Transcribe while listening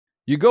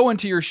You go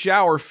into your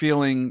shower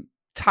feeling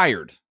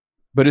tired,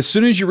 but as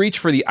soon as you reach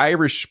for the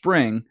Irish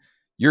Spring,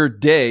 your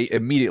day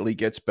immediately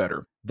gets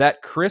better.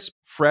 That crisp,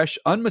 fresh,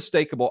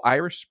 unmistakable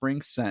Irish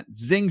Spring scent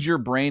zings your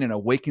brain and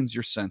awakens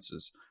your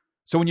senses.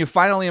 So when you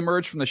finally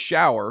emerge from the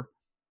shower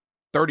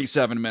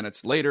 37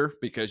 minutes later,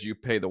 because you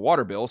pay the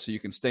water bill so you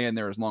can stay in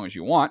there as long as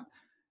you want,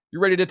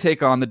 you're ready to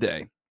take on the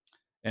day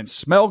and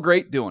smell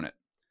great doing it.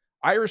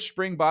 Irish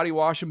Spring Body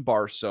Wash and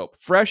Bar Soap.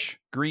 Fresh,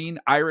 green,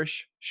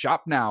 Irish.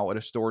 Shop now at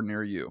a store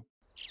near you.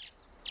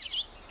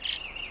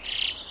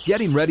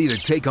 Getting ready to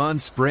take on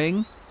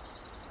spring?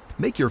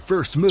 Make your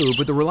first move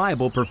with the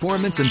reliable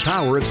performance and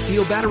power of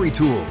Steel battery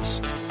tools.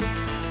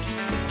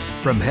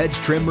 From hedge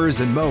trimmers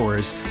and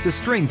mowers to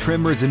string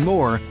trimmers and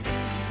more,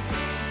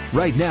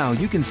 right now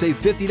you can save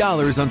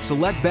 $50 on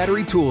select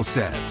battery tool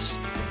sets.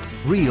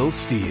 Real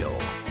Steel.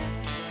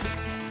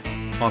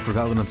 Offer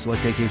valid on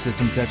select AK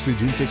system sets through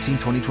June 16,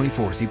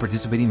 2024. See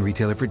participating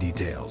retailer for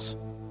details.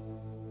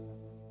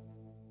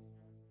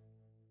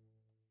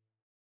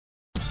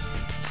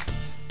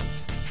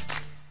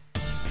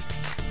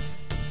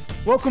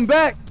 Welcome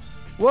back.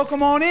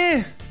 Welcome on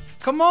in.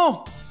 Come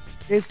on.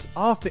 It's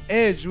Off the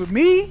Edge with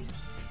me,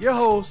 your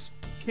host,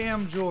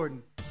 Cam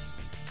Jordan.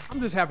 I'm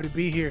just happy to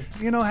be here.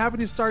 Happy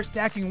to start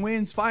stacking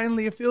wins.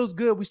 Finally, it feels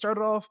good. We started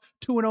off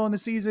 2-0 in the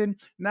season.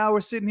 Now we're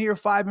sitting here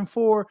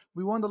 5-4.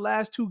 We won the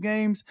last 2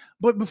 games.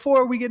 But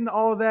before we get into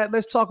all of that,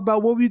 let's talk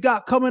about what we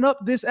got coming up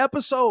this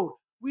episode.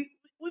 We've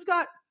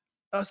got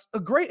a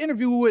great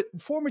interview with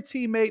former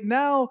teammate,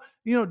 now,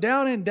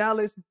 down in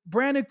Dallas,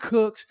 Brandin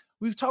Cooks.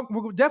 We're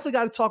definitely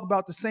got to talk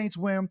about the Saints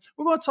win.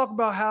 We're going to talk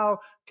about how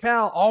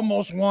Cal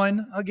almost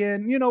won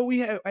again.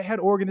 I had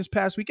Oregon this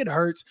past week. It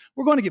hurts.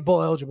 We're going to get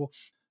bowl eligible.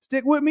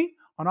 Stick with me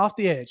on Off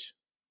the Edge.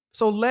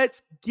 So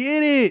let's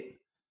get it.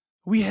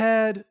 We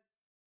had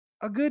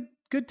a good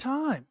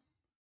time,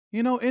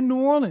 in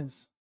New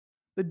Orleans,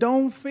 the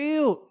Dome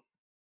Field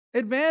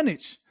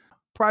advantage.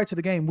 Prior to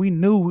the game, we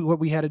knew what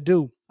we had to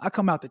do. I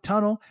come out the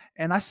tunnel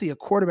and I see a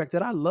quarterback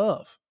that I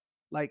love,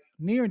 like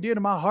near and dear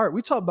to my heart.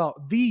 We talk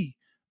about the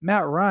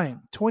Matt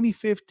Ryan,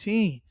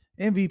 2015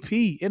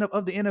 MVP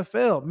of the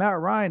NFL, Matt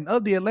Ryan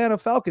of the Atlanta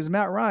Falcons,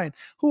 Matt Ryan,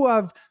 who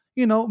I've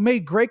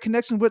made great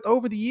connections with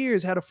over the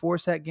years. Had a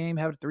 4-sack game,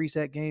 had a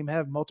 3-sack game,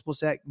 have multiple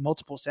sack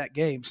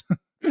games.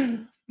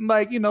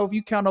 If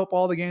you count up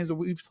all the games that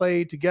we've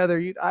played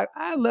together,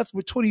 I left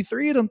with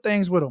 23 of them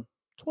things with him.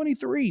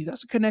 23.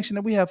 That's a connection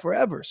that we have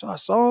forever. So I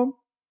saw him.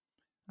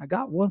 I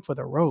got one for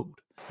the road.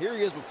 Here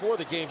he is before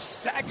the game,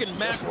 sacking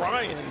Matt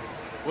Ryan.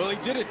 Well, he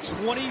did it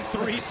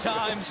 23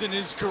 times in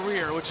his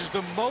career, which is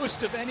the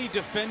most of any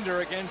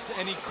defender against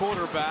any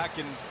quarterback.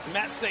 And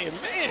Matt's saying,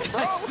 man,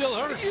 bro, that still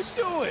hurts.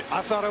 What are you doing?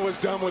 I thought I was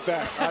done with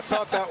that. I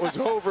thought that was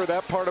over.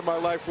 That part of my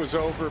life was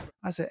over.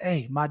 I said,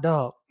 hey, my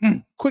dog,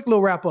 quick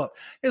little wrap up.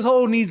 His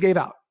whole knees gave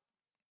out.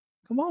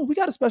 Come on, we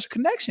got a special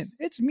connection.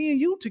 It's me and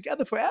you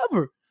together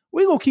forever.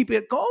 We're going to keep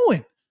it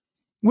going,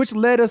 which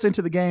led us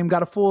into the game.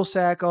 Got a full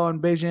sack on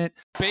Bajent.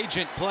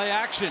 Bajent, play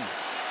action.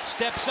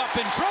 Steps up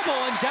in trouble,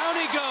 and down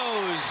he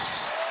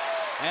goes.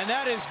 And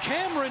that is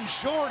Cameron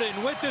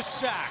Jordan with the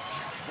sack.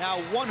 Now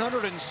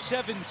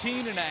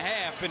 117 and a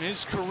half in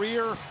his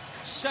career.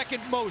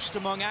 Second most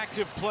among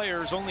active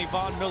players, only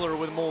Von Miller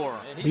with more.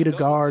 Beat a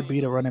guard,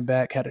 beat a running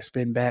back, had to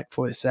spin back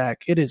for the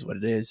sack. It is what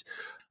it is.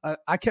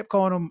 I kept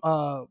calling him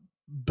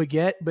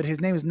Baguette, but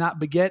his name is not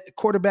Baguette.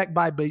 Quarterback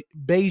by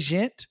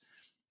Bajent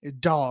is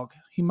Dog.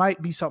 He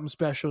might be something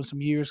special in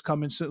some years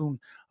coming soon.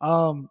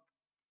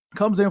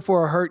 Comes in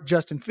for a hurt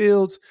Justin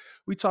Fields.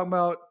 We talk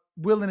about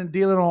willing and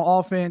dealing on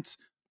offense.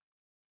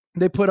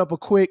 They put up a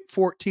quick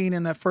 14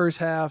 in that first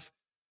half.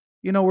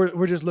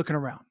 We're just looking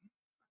around.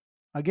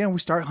 Again, we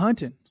start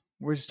hunting.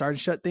 We're starting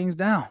to shut things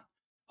down.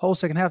 Whole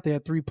second half, they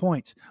had 3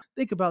 points.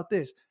 Think about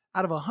this.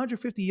 Out of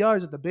 150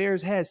 yards that the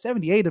Bears had,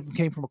 78 of them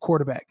came from a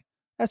quarterback.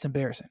 That's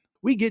embarrassing.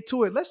 We get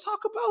to it. Let's talk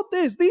about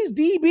this. These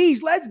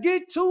DBs, let's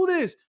get to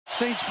this.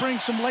 Saints bring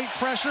some late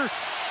pressure.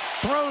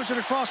 Throws it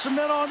across the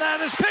middle, and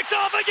that is picked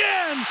off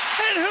again.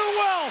 And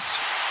who else?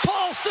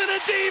 Paulson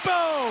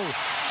Adebo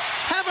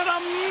having a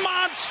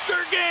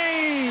monster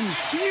game.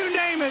 You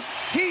name it,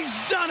 he's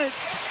done it.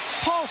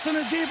 Paulson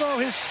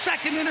Adebo, his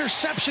second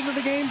interception of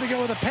the game to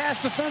go with a pass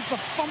defense, a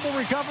fumble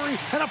recovery,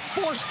 and a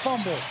forced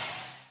fumble.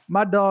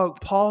 My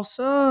dog,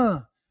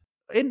 Paulson,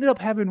 ended up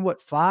having,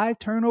 5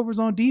 turnovers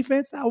on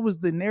defense? That was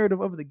the narrative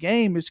of the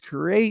game, is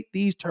create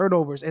these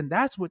turnovers, and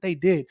that's what they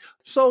did.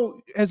 So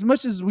as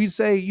much as we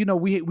say,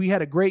 we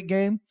had a great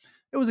game,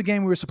 it was a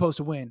game we were supposed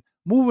to win.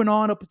 Moving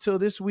on up until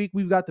this week,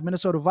 we've got the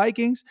Minnesota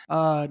Vikings.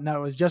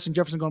 Now, is Justin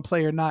Jefferson going to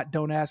play or not?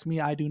 Don't ask me.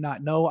 I do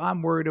not know.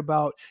 I'm worried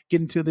about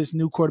getting to this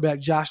new quarterback,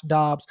 Josh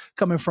Dobbs,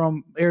 coming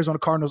from Arizona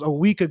Cardinals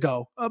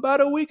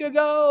about a week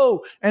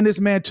ago. And this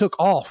man took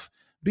off.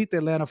 Beat the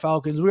Atlanta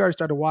Falcons. We already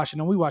started watching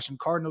them. We watching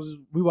Cardinals.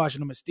 We watching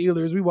them at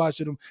Steelers. We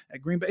watching them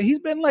at Green Bay. He's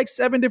been like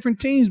 7 different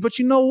teams, but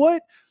you know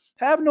what?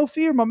 Have no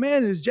fear. My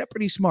man is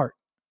Jeopardy smart.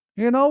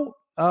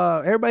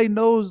 Everybody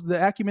knows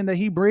the acumen that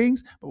he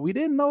brings, but we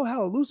didn't know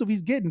how elusive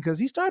he's getting because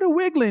he started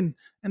wiggling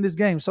in this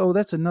game. So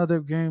that's another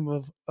game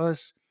of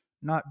us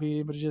not being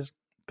able to just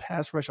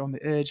pass rush on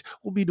the edge.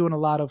 We'll be doing a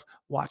lot of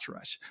watch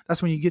rush.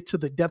 That's when you get to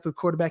the depth of the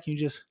quarterback and you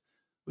just,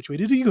 which way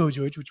did he go,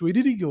 George? Which way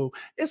did he go?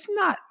 It's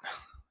not,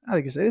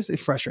 like I said,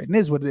 it's frustrating. It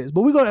is what it is.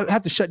 But we're going to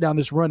have to shut down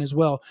this run as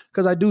well,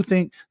 because I do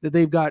think that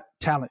they've got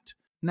talent.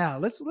 Now,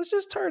 let's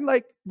just turn,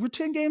 like, we're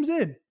 10 games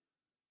in.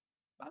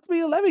 About to be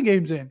 11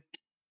 games in.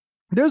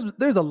 There's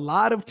a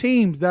lot of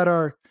teams that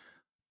are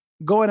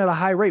going at a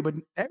high rate, but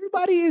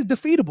everybody is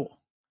defeatable.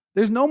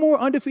 There's no more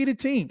undefeated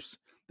teams.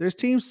 There's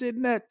teams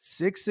sitting at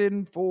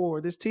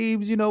 6-4. There's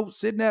teams,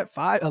 sitting at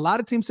 5. A lot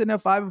of teams sitting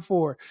at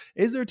 5-4.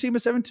 Is there a team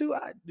at 7-2?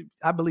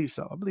 I believe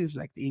so. I believe it's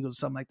like the Eagles or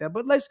something like that.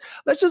 But let's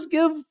just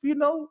give,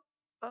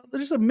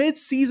 just a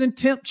mid-season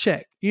temp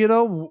check.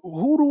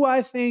 Who do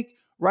I think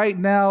right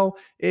now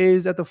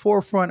is at the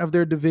forefront of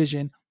their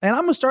division? And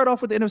I'm going to start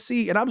off with the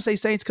NFC, and I'm going to say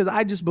Saints, because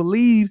I just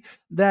believe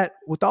that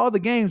with all the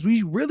games,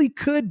 we really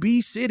could be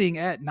sitting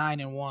at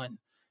 9-1.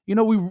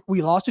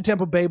 We lost to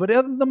Tampa Bay, but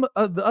the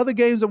other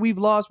games that we've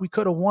lost, we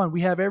could have won. We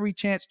have every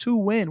chance to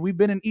win. We've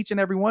been in each and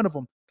every one of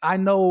them. I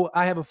know,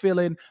 I have a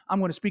feeling I'm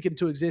going to speak it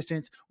into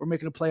existence. We're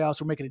making the playoffs.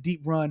 We're making a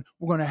deep run.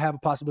 We're going to have a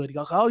possibility.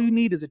 All you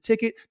need is a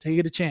ticket to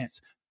get a chance.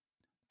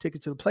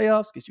 Ticket to the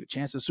playoffs gets you a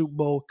chance at the Super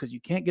Bowl, because you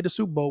can't get a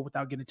Super Bowl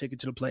without getting a ticket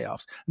to the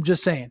playoffs. I'm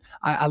just saying.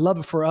 I love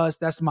it for us.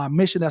 That's my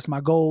mission. That's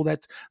my goal.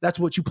 That's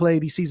what you play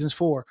these seasons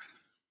for.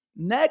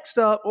 Next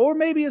up, or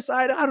maybe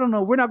aside, I don't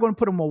know. We're not going to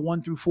put them on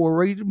 1-4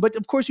 rating, but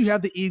of course you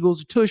have the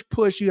Eagles, tush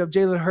push. You have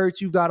Jalen Hurts.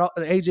 You've got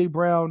AJ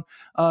Brown.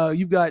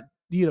 You've got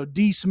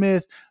D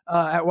Smith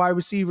at wide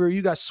receiver.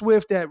 You got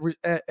Swift at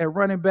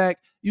running back.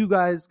 You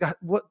guys got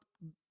what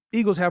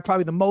Eagles have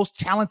probably the most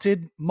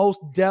talented, most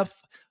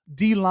depth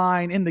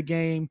D-line in the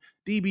game.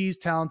 DB's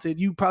talented.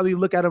 You probably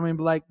look at them and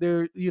be like,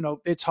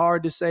 it's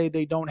hard to say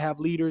they don't have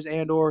leaders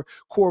and or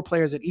core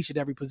players at each and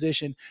every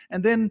position.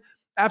 And then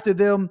after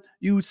them,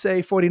 you would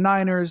say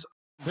 49ers.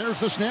 There's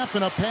the snap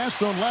and a pass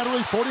thrown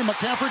laterally. 40,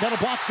 McCaffrey got a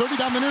block. 30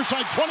 down the near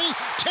side. 20,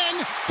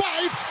 10,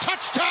 5,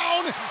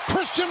 touchdown,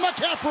 Christian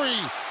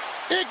McCaffrey.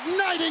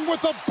 Igniting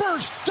with a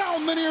burst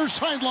down the near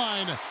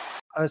sideline.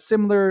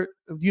 Similar,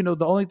 the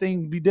only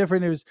thing be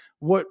different is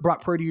what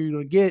Brock Purdy are you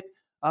going to get,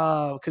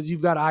 because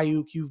you've got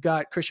Ayuk, you've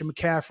got Christian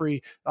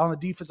McCaffrey on the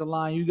defensive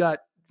line, you got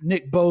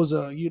Nick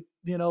Bosa,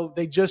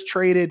 they just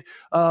traded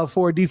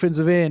for a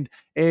defensive end,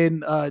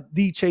 and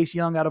the Chase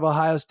Young out of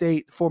Ohio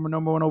State, former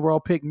number 1 overall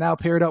pick, now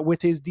paired up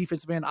with his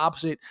defensive end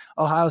opposite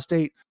Ohio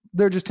State.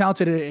 They're just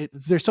talented.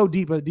 They're so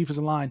deep at the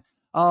defensive line.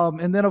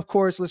 And then, of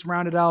course, let's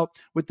round it out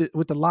with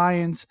the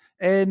Lions.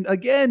 And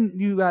again,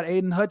 you got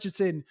Aiden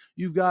Hutchinson.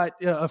 You've got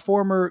a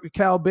former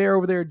Cal Bear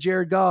over there,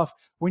 Jared Goff.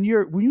 When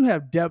you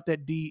have depth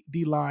at D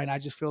line, I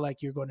just feel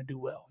like you're going to do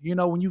well.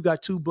 When you've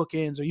got two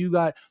bookends or you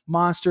got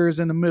monsters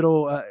in the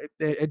middle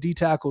at D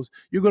tackles,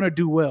 you're going to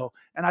do well.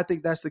 And I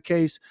think that's the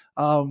case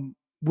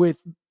with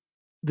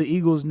the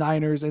Eagles,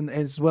 Niners, and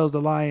as well as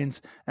the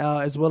Lions,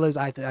 as well as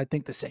I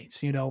think the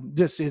Saints.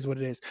 This is what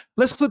it is.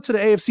 Let's flip to the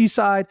AFC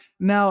side.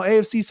 Now,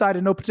 AFC side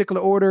in no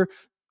particular order.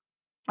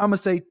 I'm going to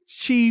say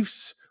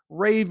Chiefs,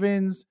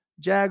 Ravens,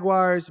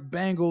 Jaguars,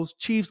 Bengals.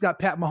 Chiefs got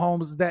Pat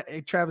Mahomes,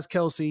 Travis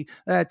Kelce.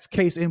 That's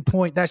case in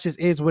point. That just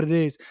is what it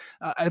is.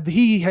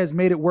 He has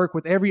made it work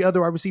with every other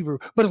wide receiver.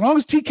 But as long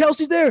as T.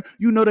 Kelce's there,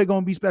 they're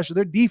going to be special.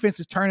 Their defense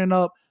is turning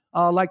up.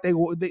 Like they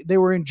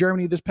were in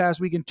Germany this past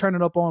week and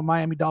turning up on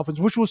Miami Dolphins,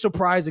 which was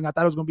surprising. I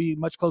thought it was going to be a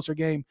much closer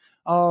game.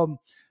 And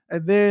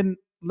then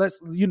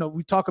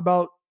we talk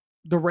about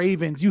the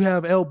Ravens. You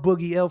have El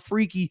Boogie, El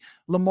Freaky,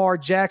 Lamar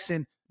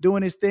Jackson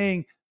doing his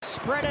thing.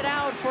 Spread it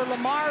out for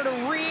Lamar to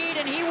read,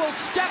 and he will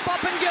step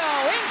up and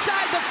go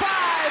inside the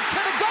 5 to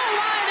the goal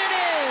line and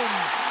in.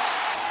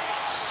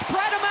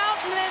 Spread him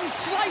out and then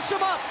slice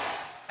him up.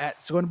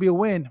 It's going to be a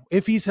win.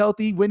 If he's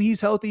healthy, when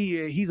he's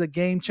healthy, he's a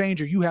game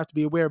changer. You have to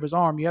be aware of his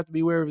arm. You have to be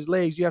aware of his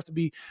legs.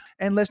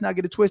 And let's not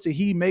get it twisted.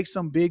 He makes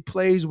some big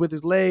plays with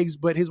his legs,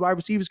 but his wide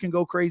receivers can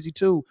go crazy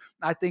too.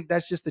 I think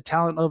that's just the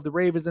talent of the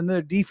Ravens, and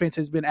their defense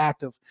has been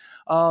active.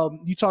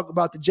 You talk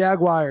about the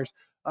Jaguars.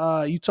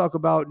 You talk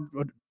about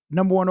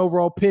number 1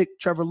 overall pick,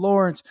 Trevor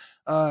Lawrence,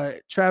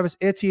 Travis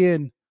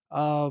Etienne.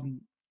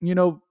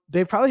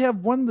 They probably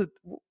have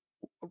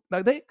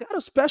they got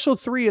a special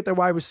 3 at their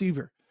wide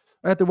receiver.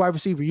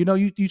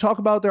 You talk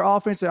about their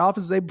offense. Their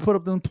offense is able to put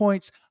up them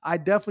points. I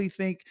definitely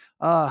think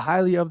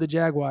highly of the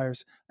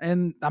Jaguars.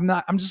 And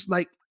I'm just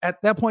like, at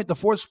that point, the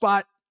 4th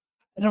spot,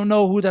 I don't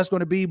know who that's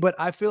going to be, but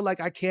I feel like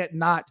I can't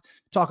not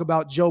talk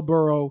about Joe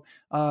Burrow,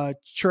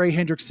 Trey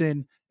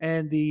Hendrickson,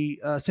 and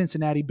the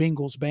Cincinnati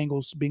Bengals.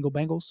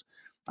 Bengals.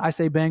 I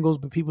say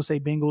Bengals, but people say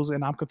Bengals,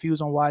 and I'm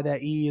confused on why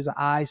that E is an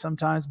I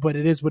sometimes, but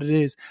it is what it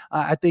is.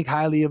 I think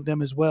highly of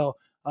them as well.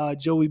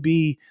 Joey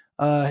B,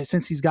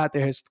 since he's got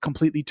there, has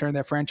completely turned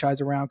that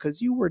franchise around,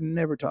 because you were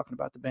never talking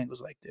about the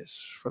Bengals like this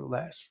for the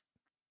last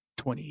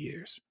 20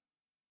 years.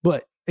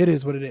 But it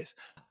is what it is.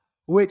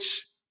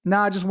 Which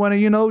now I just want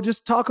to,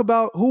 just talk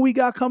about who we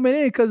got coming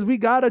in, because we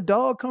got a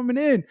dog coming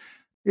in.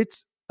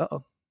 It's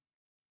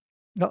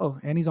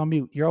and he's on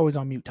mute. You're always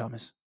on mute,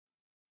 Thomas.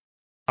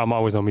 I'm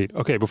always on mute.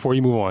 Okay, before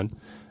you move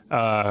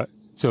on,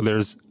 so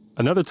there's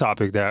another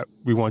topic that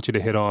we want you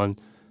to hit on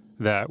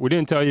that we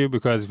didn't tell you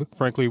because,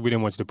 frankly, we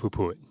didn't want you to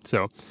poo-poo it.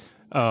 So,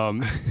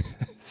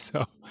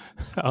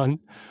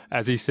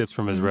 as he sips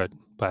from his red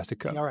plastic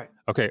cup. All right.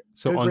 Okay.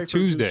 So good on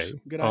Tuesday,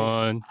 good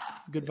ice.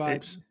 Good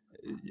vibes.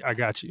 I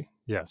got you.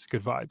 Yes.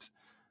 Good vibes.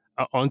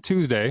 On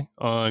Tuesday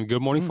on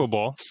Good Morning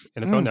Football,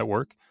 NFL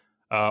Network,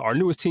 our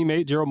newest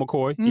teammate, Gerald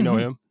McCoy, you know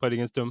him, played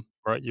against him,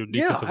 right? Your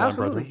defensive line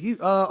brother. He,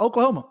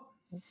 Oklahoma.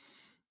 There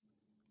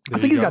I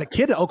think you he's go. got a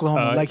kid at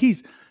Oklahoma. Like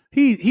he's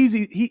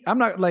I'm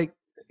not like,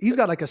 he's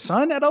got like a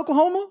son at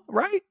Oklahoma,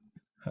 right?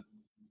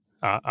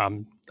 I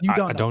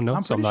don't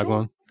know. So I'm not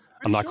going.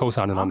 I'm not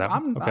co-signing on that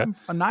one. Okay. I'm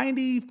a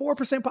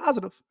 94%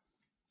 positive.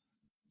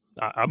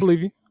 I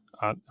believe you.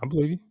 I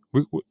believe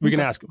you. We can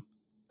ask him.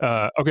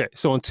 Okay.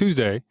 So on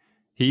Tuesday,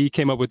 he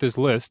came up with this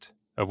list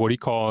of what he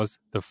calls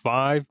the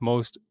 5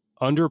 most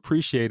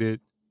underappreciated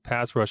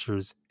pass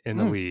rushers in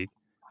the league.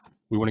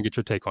 We want to get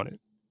your take on it.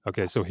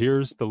 Okay. So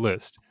here's the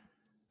list.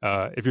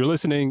 If you're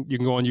listening, you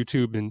can go on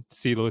YouTube and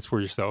see the list for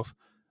yourself.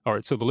 All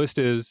right. So the list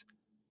is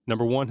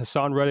number 1,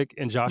 Hassan Reddick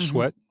and Josh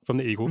Sweat from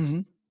the Eagles.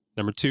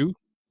 Number 2,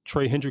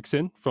 Trey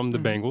Hendrickson from the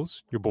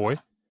Bengals, your boy.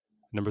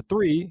 Number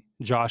 3,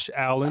 Josh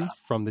Allen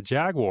from the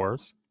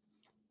Jaguars.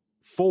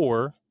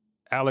 4,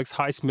 Alex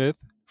Highsmith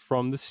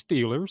from the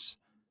Steelers.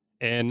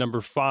 And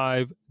number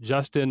 5,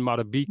 Justin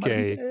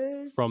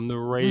Madubuike from the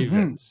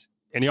Ravens.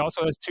 And he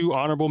also has 2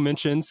 honorable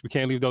mentions. We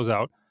can't leave those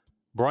out.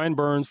 Brian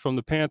Burns from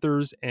the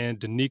Panthers and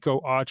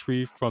Danico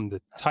Autry from the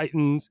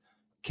Titans.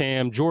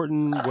 Cam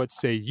Jordan, what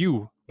say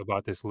you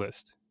about this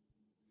list?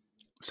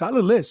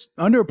 Solid list.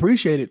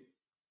 Underappreciated.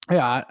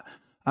 Yeah,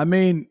 I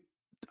mean,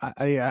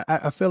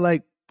 I feel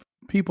like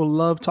people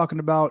love talking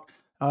about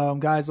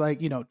guys like,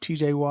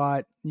 TJ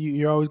Watt.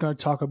 You're always going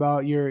to talk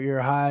about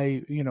your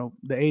high, the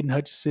Aiden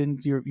Hutchinson,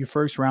 your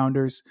first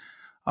rounders.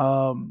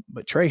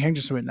 But Trey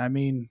Hendrickson, I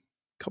mean,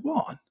 come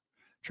on.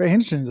 Trey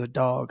Hendrickson's a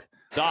dog.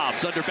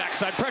 Dobbs under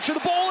backside pressure.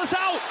 The ball is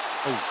out.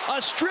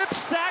 A strip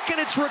sack, and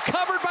it's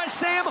recovered by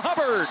Sam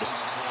Hubbard.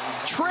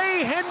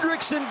 Trey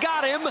Hendrickson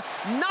got him,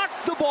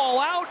 knocked the ball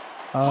out.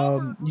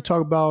 You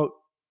talk about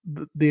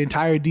the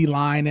entire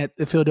D-line at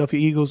the Philadelphia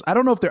Eagles. I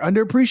don't know if they're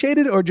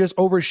underappreciated or just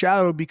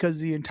overshadowed because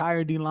the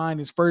entire D-line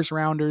is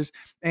first-rounders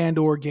and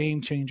or game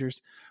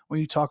changers. When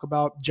you talk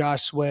about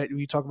Josh Sweat, when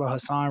you talk about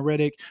Hassan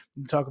Reddick,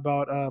 you talk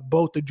about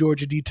both the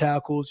Georgia D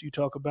tackles, you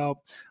talk about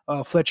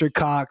Fletcher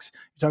Cox,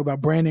 you talk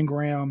about Brandon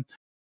Graham.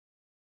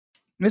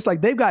 And it's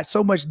like they've got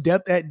so much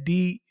depth at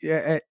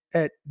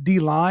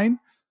D-line.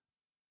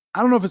 I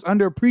don't know if it's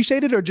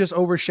underappreciated or just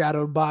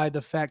overshadowed by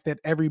the fact that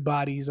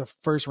everybody's a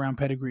first-round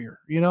pedigree.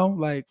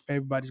 Like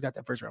everybody's got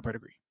that first-round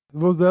pedigree.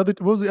 What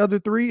was the other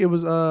 3? It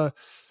was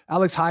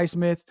Alex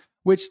Highsmith,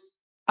 which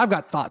I've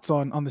got thoughts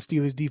on the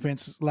Steelers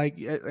defense. Like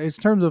in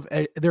terms of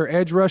their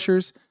edge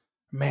rushers,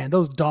 man,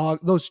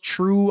 those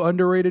true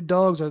underrated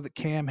dogs are the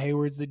Cam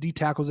Haywards, the D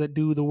tackles that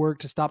do the work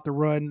to stop the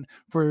run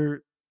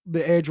for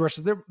the edge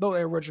rushers. Those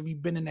edge rushers be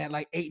bending at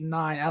like 8 and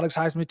 9. Alex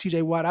Highsmith,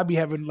 TJ Watt, I'd be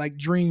having like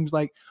dreams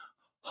like,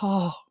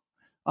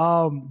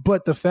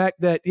 but the fact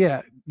that,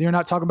 they're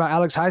not talking about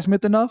Alex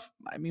Highsmith enough.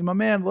 I mean, my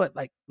man,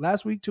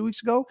 last week, 2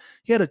 weeks ago,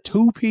 he had a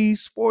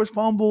 2-piece forced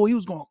fumble. He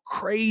was going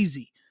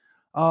crazy.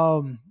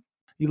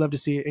 You love to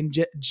see it. And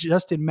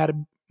Justin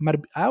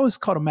I always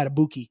called him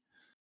Madubuike.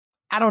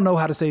 I don't know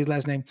how to say his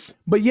last name,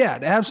 but yeah,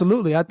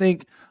 absolutely. I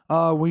think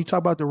when you talk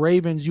about the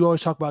Ravens, you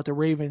always talk about the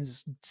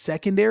Ravens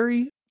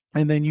secondary.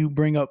 And then you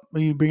bring up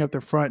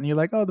the front and you're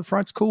like, oh, the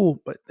front's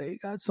cool, but they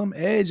got some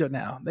edge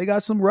now. They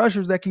got some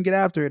rushers that can get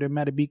after it. And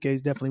Madubuike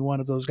is definitely one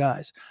of those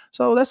guys.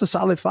 So that's a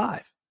solid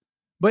 5.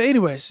 But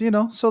anyways,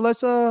 so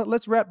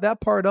let's wrap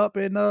that part up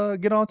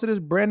and get on to this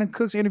Brandin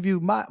Cooks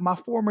interview. My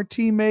former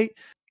teammate,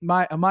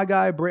 my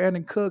guy,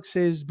 Brandin Cooks,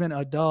 has been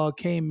a dog,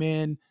 came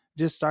in,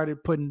 just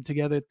started putting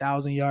together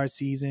 1,000-yard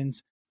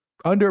seasons.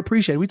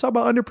 Underappreciated. We talk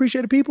about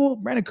underappreciated people.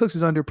 Brandin Cooks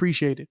is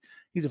underappreciated.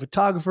 He's a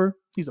photographer.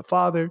 He's a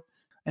father.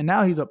 And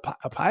now he's a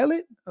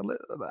pilot.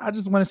 I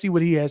just want to see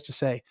what he has to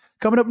say.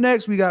 Coming up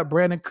next, we got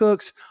Brandin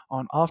Cooks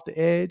on Off the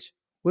Edge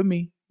with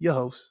me, your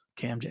host,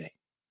 Cam J.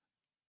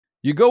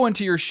 You go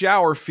into your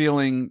shower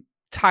feeling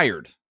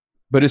tired,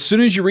 but as soon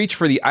as you reach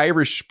for the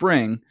Irish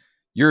Spring,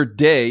 your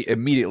day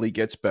immediately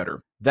gets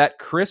better. That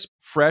crisp,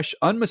 fresh,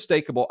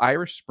 unmistakable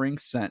Irish Spring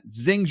scent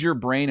zings your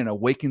brain and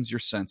awakens your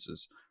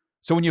senses.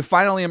 So when you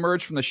finally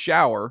emerge from the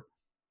shower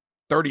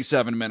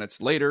 37 minutes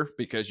later,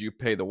 because you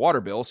pay the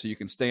water bill so you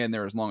can stay in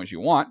there as long as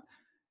you want,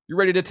 you're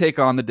ready to take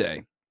on the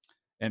day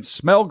and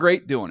smell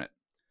great doing it.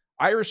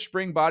 Irish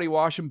Spring Body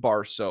Wash and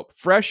Bar Soap.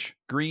 Fresh,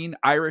 green,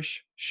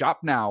 Irish. Shop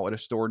now at a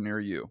store near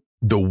you.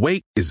 The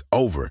wait is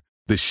over.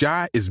 The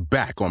Chi is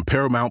back on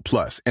Paramount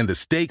Plus, and the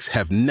stakes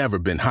have never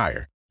been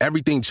higher.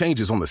 Everything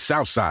changes on the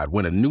South Side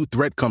when a new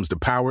threat comes to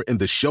power in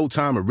the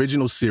Showtime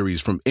original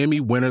series from Emmy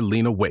winner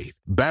Lena Waithe.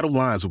 Battle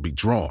lines will be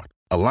drawn,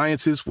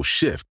 alliances will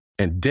shift,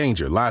 and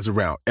danger lies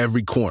around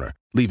every corner,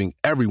 leaving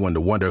everyone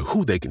to wonder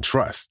who they can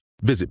trust.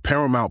 Visit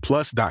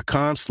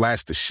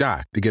ParamountPlus.com/The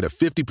Shot to get a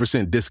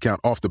 50%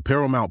 discount off the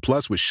Paramount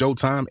Plus with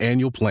Showtime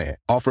annual plan.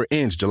 Offer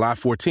ends July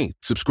 14th.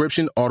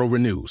 Subscription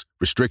auto-renews.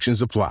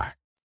 Restrictions apply.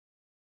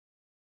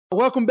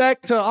 Welcome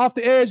back to Off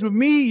the Edge with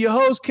me, your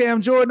host, Cam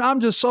Jordan.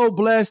 I'm just so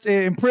blessed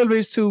and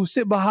privileged to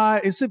sit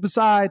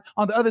beside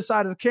on the other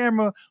side of the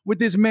camera with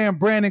this man,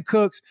 Brandin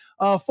Cooks,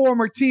 a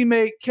former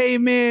teammate,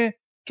 came in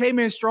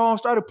strong,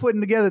 started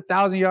putting together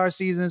 1,000-yard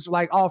seasons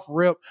like off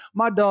rip.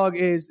 My dog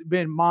has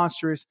been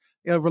monstrous,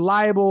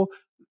 reliable.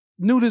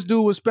 Knew this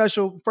dude was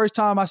special. First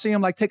time I see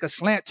him like take a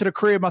slant to the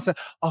crib, I said,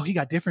 "Oh, he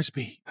got different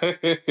speed."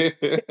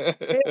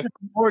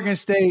 Oregon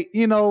State,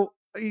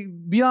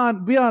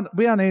 beyond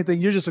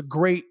anything, you're just a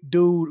great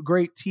dude,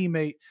 great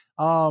teammate.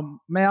 Man,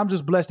 I'm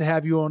just blessed to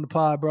have you on the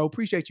pod, bro.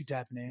 Appreciate you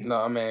tapping in.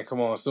 No, man,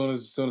 come on. As soon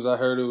as I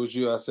heard it was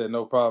you, I said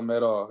no problem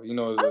at all.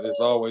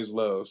 It's always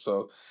love.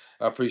 So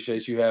I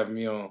appreciate you having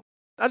me on.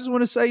 I just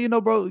want to say,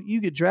 bro, you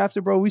get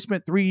drafted, bro. We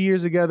spent 3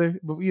 years together,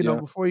 but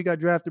before you got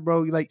drafted,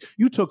 bro,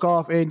 you took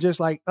off and just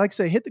like I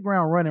said, hit the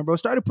ground running, bro.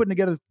 Started putting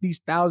together these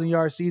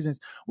 1,000-yard seasons.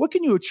 What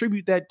can you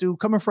attribute that to?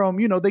 Coming from,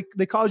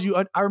 they called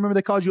you. I remember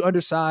they called you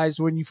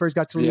undersized when you first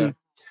got to the league.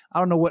 I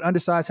don't know what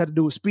undersized had to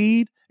do with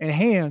speed and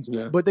hands,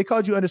 but they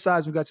called you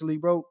undersized when you got to the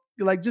league, bro.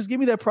 Like, just give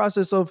me that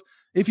process of,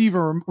 if you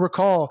even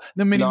recall,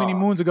 the many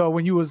moons ago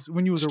when you was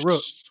a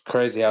rook.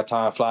 Crazy how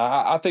time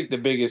flies. I think the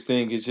biggest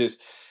thing is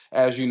just,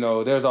 as you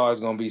know, there's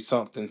always going to be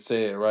something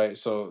said, right?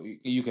 So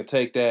you can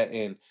take that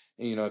and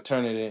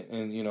turn it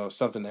in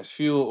something that's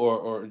fuel,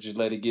 or just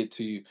let it get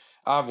to you.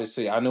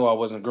 Obviously, I knew I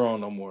wasn't growing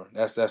no more.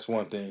 That's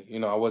one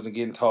thing. I wasn't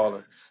getting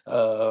taller.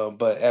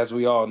 But as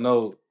we all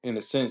know, in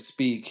a sense,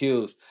 speed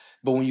kills.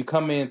 But when you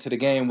come into the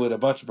game with a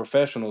bunch of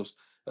professionals,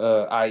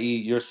 i.e.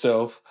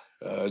 yourself,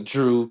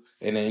 Drew,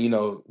 and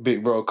then,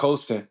 big bro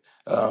Colston,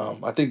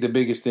 I think the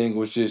biggest thing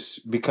was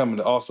just becoming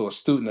also a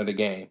student of the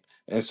game.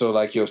 And so,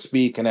 like, your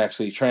speed can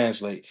actually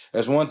translate.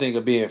 There's one thing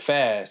of being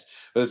fast,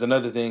 but there's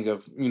another thing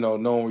of,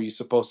 knowing where you're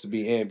supposed to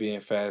be and being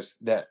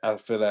fast. That I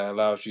feel that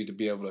allows you to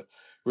be able to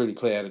really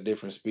play at a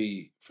different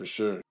speed, for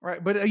sure.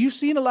 Right, but you've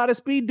seen a lot of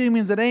speed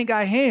demons that ain't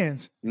got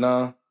hands.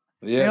 Nah,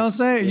 yeah. You know what I'm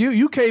saying? Yeah.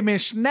 You came in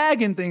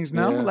snagging things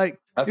now. Yeah. Like,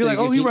 you're like,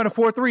 oh, he run a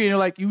 4.3. And you're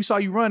like, you saw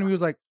you run, and he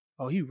was like,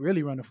 oh, he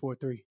really run a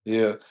 4.3.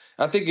 Yeah,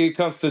 I think it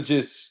comes to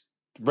just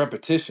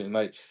repetition.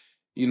 Like,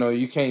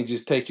 you can't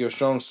just take your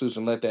strong suits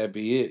and let that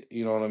be it.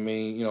 You know what I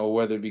mean?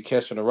 Whether it be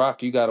catching a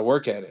rock, you got to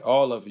work at it.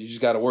 All of it. You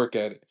just got to work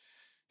at it.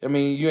 I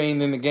mean, you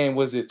ain't in the game.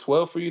 Was it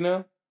 12 for you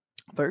now?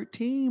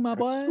 13, my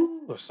boy.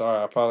 Ooh, sorry,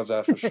 I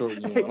apologize for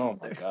shorting you. Oh,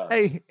 my God.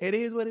 Hey, it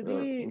is what it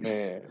is.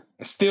 Man,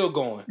 it's still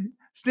going.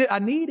 I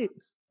need it.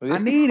 I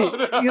need it.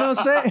 You know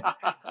what I'm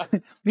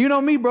saying? You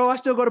know me, bro. I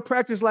still go to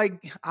practice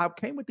like I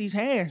came with these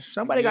hands.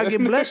 Somebody got to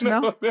get blessed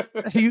now.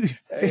 I need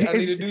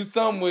to do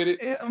something with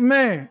it.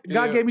 Man,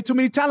 God gave me too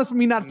many talents for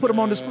me not to put them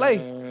on display.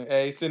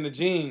 Hey, it's in the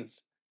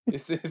genes.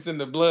 It's in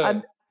the blood.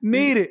 I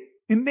need it.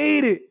 You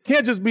need it.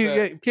 Can't just be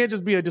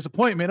a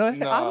disappointment.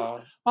 Nah.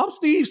 I'm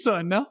Steve's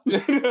son now. No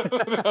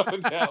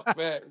doubt.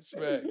 Facts.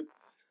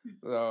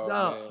 Oh,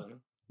 man.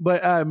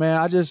 But man,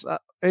 I just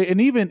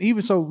and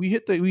even so, we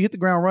hit the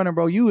ground running,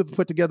 bro. You have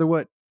put together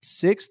what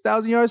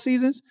 6,000-yard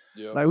seasons?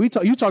 Yeah. Like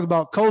you talk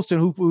about Colston,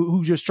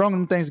 who just strung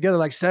them things together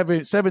like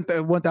seven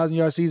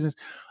 1,000-yard seasons.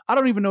 I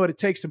don't even know what it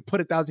takes to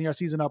put a 1,000-yard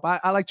season up.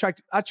 I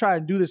try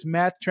and do this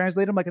math,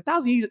 translate them like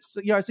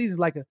 1,000-yard season is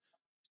like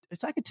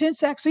it's like a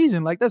 10-sack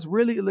season. Like that's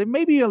really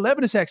maybe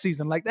 11-sack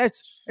season. Like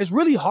it's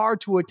really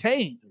hard to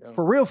attain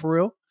for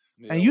real.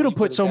 Yeah, and you done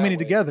put so many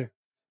together.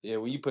 Yeah,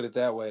 when you put it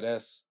that way,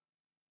 that's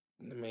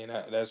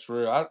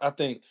real. I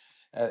think,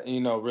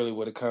 really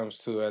what it comes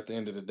to at the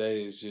end of the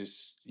day is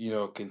just,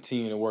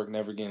 continuing to work,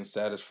 never getting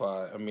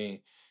satisfied. I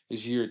mean,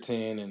 it's year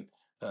 10 and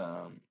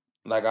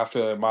like I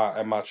feel in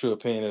my true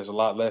opinion, there's a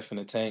lot left in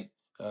the tank,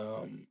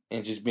 and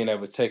just being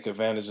able to take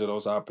advantage of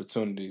those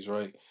opportunities,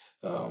 right?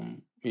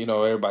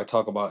 Everybody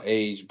talk about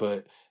age,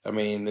 but I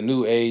mean, the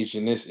new age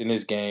in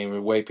this game,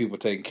 the way people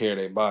taking care of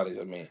their bodies,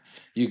 I mean,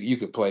 you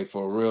could play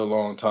for a real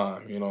long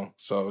time,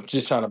 So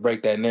just trying to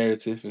break that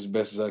narrative as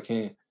best as I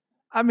can.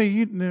 I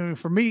mean,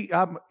 for me,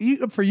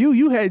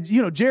 you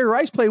had, Jerry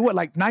Rice played what,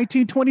 like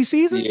 19, 20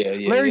 seasons?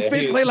 Yeah. Larry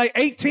Fish played like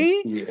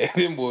 18? Yeah,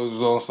 them boys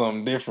was on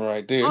something different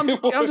right there.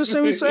 I'm just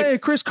saying,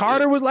 Chris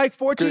Carter was like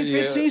 14,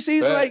 15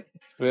 seasons.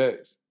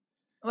 Facts.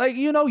 Like,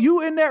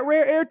 you in that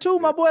rare air too,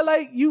 my boy.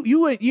 Like,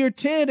 you in year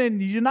 10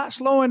 and you're not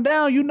slowing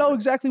down. You know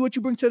exactly what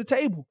you bring to the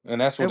table. And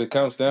that's what it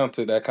comes down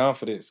to, that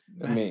confidence.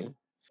 I mean,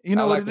 I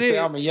like to say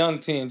I'm a young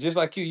 10, just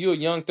like you. You're a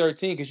young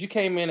 13 because you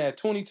came in at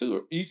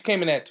 22. You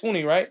came in at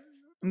 20, right?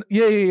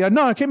 Yeah.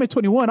 No, I came in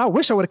 21. I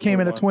wish I would have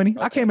came in at 20.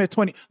 Okay. I came in at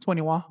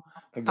 21.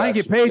 I didn't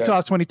get paid till I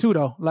was 22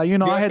 though. Like,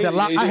 I had that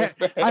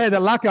I had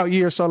that lockout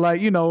year, so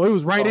like, it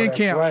was right in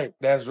camp.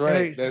 That's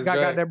right.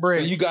 Got that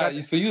bread.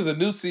 So you was a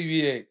new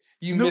CBA.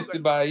 You missed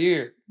it by a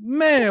year.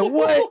 Man,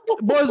 what?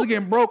 Boys are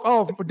getting broke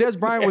off. Des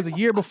Bryant was a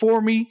year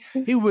before me.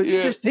 He was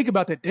just think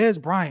about that. Des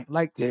Bryant,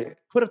 like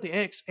put up the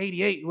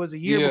X88 was a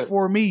year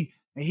before me,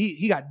 and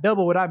he got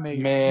double what I made.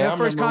 Man, that I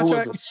first remember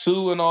contract. Who was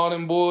Sue and all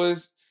them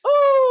boys.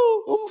 Ooh,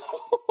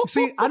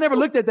 See, I never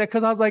looked at that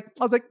because I was like,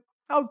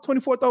 I was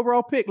 24th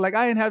overall pick. Like,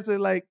 I didn't have to,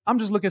 like, I'm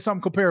just looking at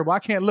something comparable. I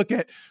can't look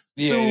at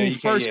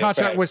first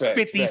contract was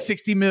 50,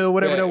 60 mil,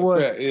 whatever that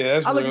was. Yeah,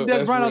 that's I looked real. at Des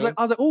That's Bryant. real.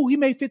 I was like, oh, he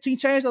made 15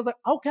 change. I was like,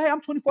 okay, I'm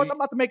 24th. I'm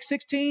about to make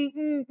 16.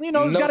 It's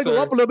No, got to go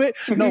sir. up a little bit.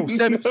 No,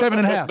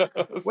 7.5.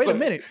 No, Wait sir. a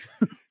minute.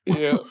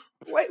 Yeah.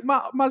 Wait,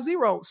 my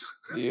zeros.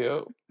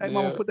 Yeah. Hey,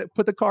 mama,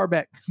 put the car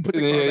back. Put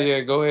the car back. Yeah.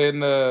 Go ahead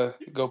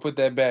and go put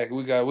that back.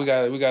 We got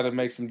to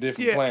make some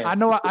different plans.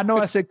 I know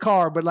I said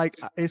car, but like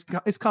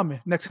it's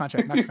coming. Next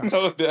contract.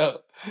 No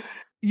doubt.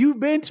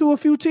 You've been to a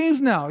few teams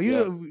now.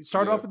 You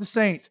started off with the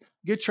Saints,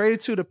 get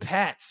traded to the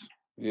Pats.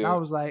 Yeah. And I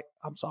was like,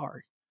 I'm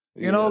sorry.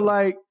 Yeah.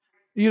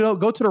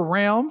 Go to the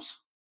Rams,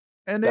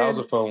 and then That was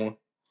a fun one.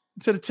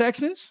 to the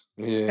Texans.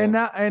 Yeah. And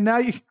now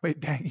you wait.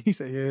 Dang, he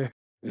said, yeah.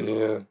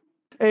 Yeah.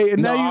 Hey,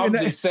 and No, now I'm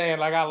just saying,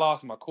 like, I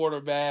lost my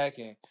quarterback,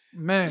 and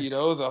man, it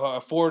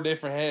was 4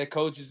 different head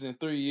coaches in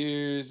 3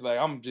 years. Like,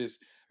 I'm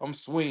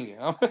swinging.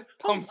 I'm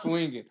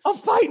swinging. I'm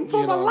fighting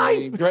for my life. I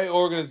mean? Great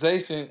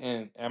organization,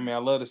 and I mean, I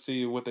love to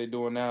see what they're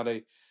doing now.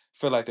 They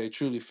feel like they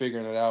truly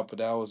figuring it out. But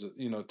that was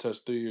a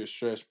tough 3-year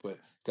stretch. But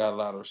got a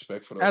lot of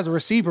respect for those. As a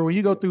receiver, when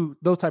you go through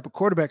those type of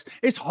quarterbacks,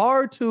 it's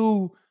hard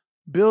to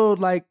build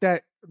like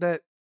that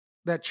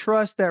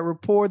trust, that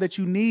rapport that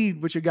you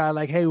need with your guy.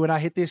 Like, hey, when I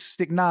hit this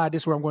stick nod,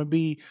 this is where I'm going to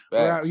be.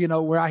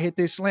 Where I hit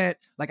this slant,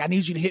 like I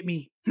need you to hit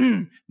me.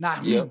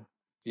 Not Yep.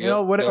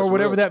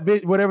 whatever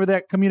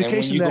that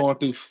communication. And when you're going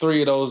through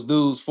 3 of those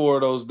dudes, 4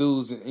 of those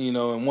dudes,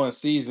 in one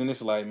season,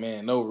 it's like,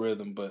 man, no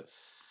rhythm. But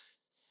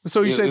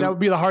so you say that would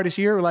be the hardest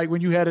year, like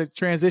when you had a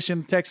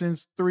transition,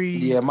 Texans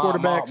 3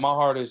 quarterbacks. My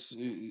hardest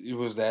it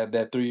was that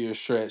 3-year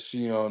stretch.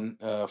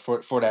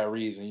 For that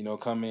reason,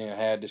 come in,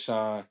 had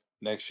Deshaun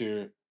next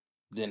year,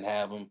 didn't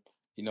have him.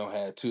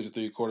 Had 2 to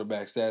 3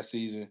 quarterbacks that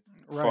season.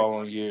 Right.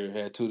 Following year,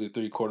 had 2 to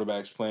 3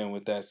 quarterbacks playing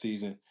with that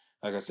season.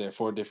 Like I said,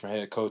 4 different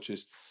head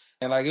coaches.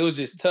 And like it was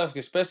just tough,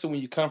 especially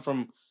when you come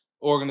from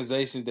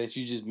organizations that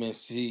you just been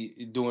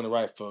doing it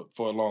right for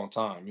a long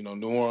time.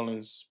 New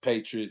Orleans,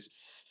 Patriots,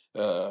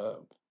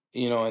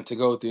 and to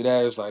go through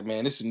that, it was like,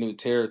 man, this is new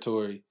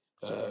territory.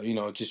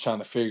 Just trying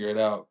to figure it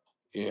out.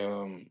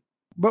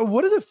 But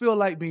what does it feel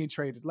like being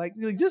traded? Like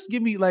just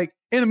give me like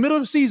in the middle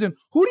of the season,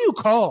 who do you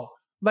call?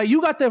 Like you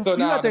got that. So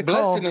now the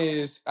call. blessing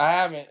is I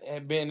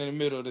haven't been in the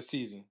middle of the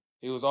season.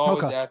 It was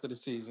always after the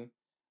season.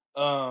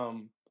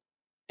 And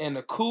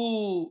the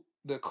cool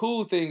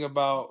thing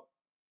about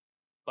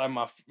like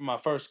my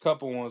first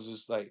couple ones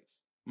is like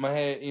my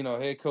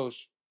head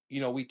coach,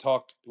 we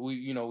talked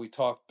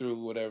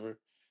through whatever.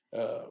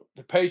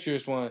 The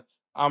Patriots one,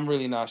 I'm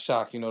really not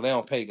shocked. They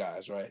don't pay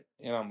guys, right?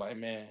 And I'm like,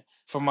 man,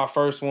 for my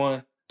first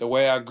one, the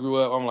way I grew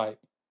up, I'm like,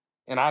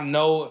 and I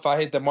know if I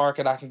hit the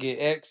market, I can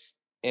get X.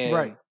 And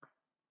right.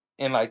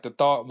 And like the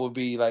thought would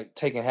be like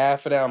taking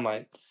half of that. I'm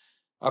like,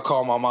 I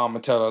call my mom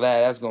and tell her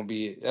that's gonna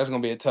be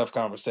a tough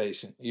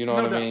conversation. You know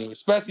what I mean?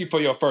 Especially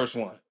for your first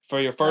one. For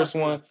your first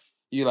one,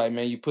 you like,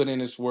 man, you put in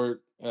this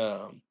work.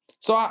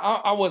 So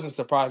I wasn't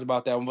surprised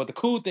about that one. But the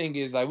cool thing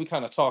is like we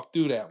kind of talked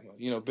through that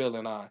one, Bill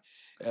and I.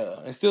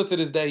 And still to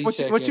this day,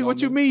 what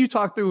you mean you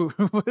talk through?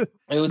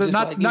 It was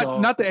just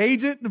not the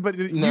agent, but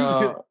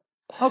no.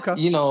 Okay.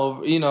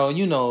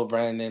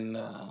 Brandon,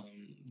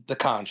 the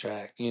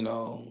contract.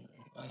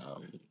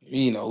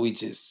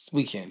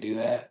 We can't do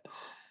that.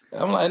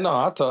 I'm like, no,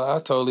 I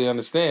totally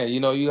understand.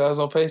 You guys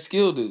don't pay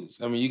skill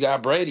dudes. I mean, you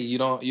got Brady. You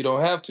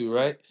don't have to,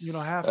 right? You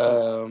don't have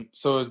to.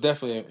 So it's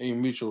definitely a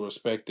mutual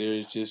respect there.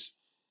 It's just,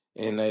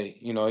 and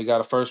he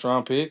got a first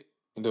round pick.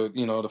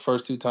 The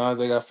first 2 times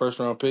they got first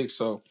round picks.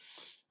 So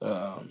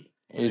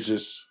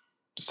it's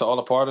all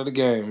a part of the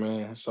game,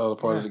 man. It's all a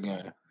part of the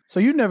game. So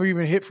you never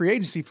even hit free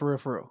agency for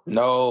real?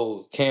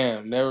 No,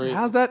 Cam, never.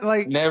 How's that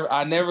like? Never.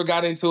 I never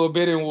got into a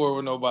bidding war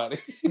with nobody.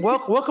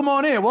 Welcome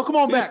on in. Welcome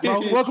on back,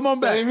 bro. Welcome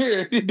on back. Same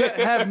here.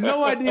 Have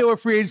no idea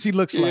what free agency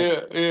looks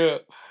like. Yeah.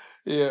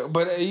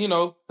 But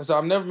so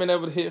I've never been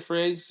able to hit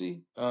free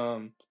agency.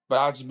 But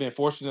I've just been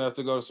fortunate enough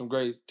to go to some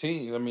great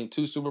teams. I mean,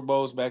 2 Super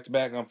Bowls back to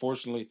back.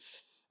 Unfortunately,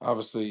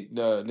 obviously,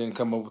 didn't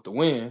come up with the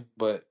win.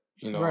 But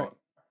right.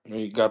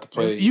 You got to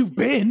play. You've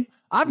been.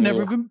 I've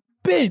never even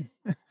been.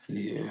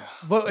 Yeah,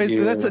 but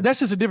that's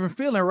just a different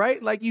feeling,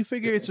 right? Like you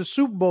figure it's a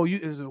Super Bowl.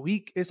 It's a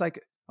week. It's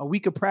like a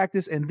week of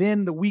practice, and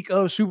then the week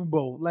of Super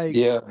Bowl. Like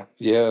to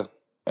get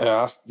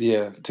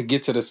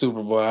to the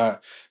Super Bowl,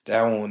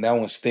 that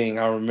one sting.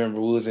 I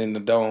remember we was in the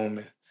dome,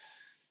 and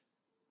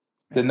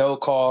the no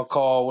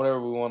call,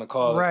 whatever we want to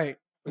call it.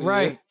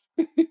 Right.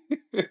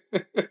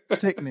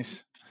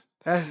 Sickness.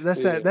 That's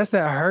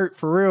that hurt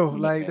for real.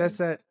 Like that's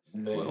that.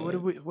 Man.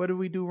 What did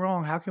we do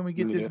wrong? How can we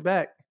get this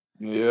back?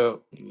 Yeah.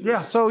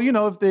 So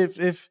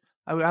if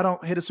I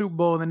don't hit a Super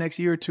Bowl in the next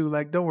year or two,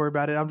 like don't worry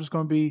about it. I'm just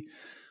gonna be.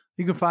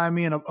 You can find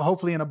me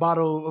hopefully in a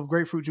bottle of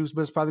grapefruit juice,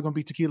 but it's probably gonna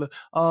be tequila.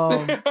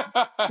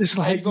 It's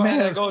like you gonna have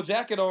that gold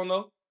jacket on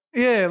though.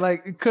 Yeah,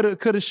 like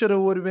coulda, shoulda,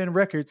 would have been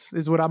records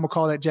is what I'm gonna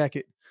call that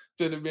jacket.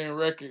 Should have been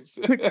records.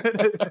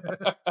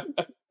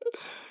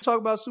 Talk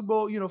about Super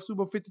Bowl, Super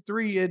Bowl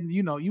 53, and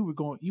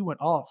you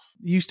went off.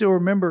 You still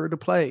remember the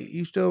play.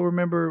 You still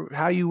remember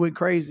how you went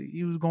crazy.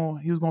 He was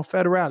going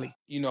federally.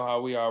 You know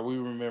how we are. We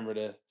remember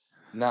the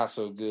not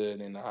so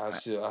good, and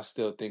I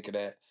still think of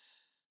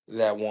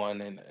that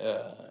one in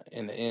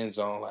the end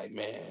zone. Like,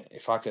 man,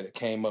 if I could have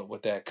came up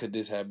with that, could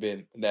this have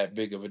been that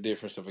big of a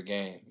difference of a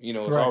game?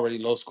 It's Right. already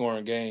low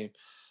scoring game.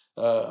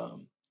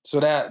 So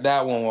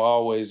that one will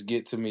always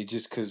get to me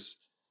just because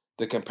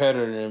the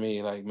competitor in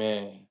me, like,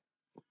 man,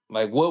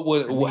 like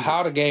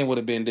how the game would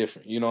have been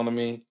different. You know what I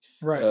mean?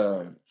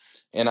 Right.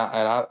 And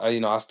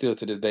I still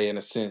to this day, in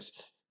a sense,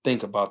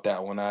 think about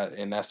that one.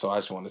 That's so I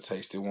just want to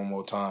taste it one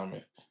more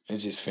time and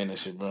just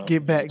finish it, bro.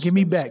 Get back, give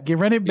me back,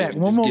 run it back,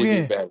 one more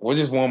again. Well,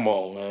 just one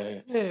more,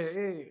 man.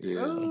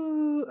 Yeah.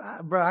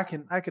 Bro, I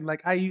can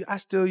like I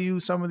still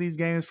use some of these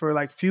games for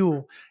like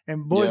fuel,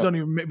 and boys don't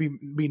even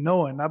be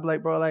knowing. I'd be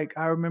like, bro, like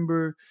I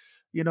remember,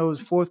 it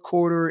was fourth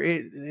quarter,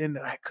 and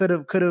I could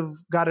have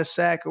got a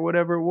sack or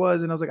whatever it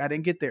was, and I was like, I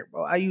didn't get there,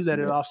 bro. I use that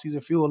as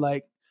off-season fuel,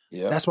 like.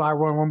 Yeah. That's why I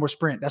run one more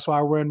sprint. That's why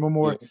I run one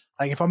more. Yeah.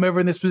 Like if I'm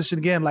ever in this position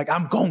again, like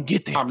I'm gonna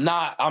get there. I'm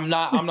not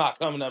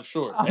coming up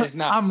short. It's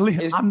not. I'm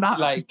not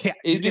like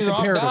it's either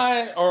I'm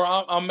dying or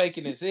I'm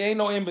making this. There ain't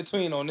no in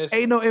between on this.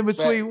 Ain't no in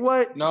between.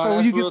 What? No,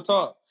 so that's real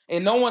talk.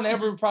 And no one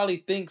ever probably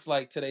thinks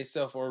like to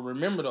themselves or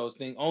remember those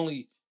things.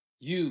 Only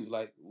you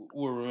like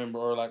will remember,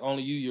 or like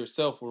only you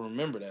yourself will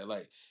remember that.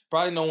 Like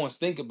probably no one's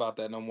thinking about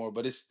that no more.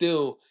 But it's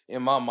still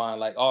in my mind,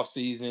 like off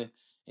season.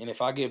 And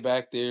if I get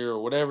back there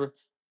or whatever,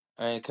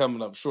 I ain't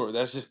coming up short.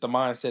 That's just the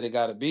mindset it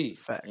got to be.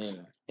 Facts.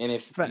 And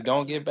if you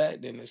don't get back,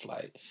 then it's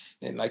like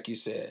you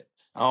said,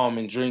 I don't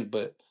even drink,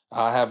 but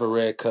I have a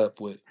red cup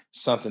with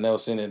something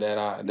else in it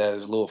that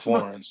is a little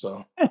foreign.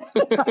 So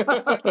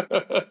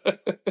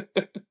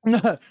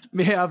yeah,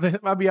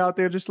 I'll be out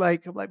there just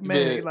like I'm like,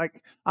 man,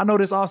 like I know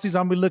this offseason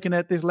I'm be looking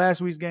at this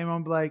last week's game.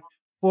 I'm like,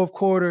 fourth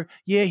quarter,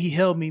 yeah, he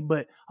held me,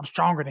 but I'm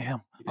stronger than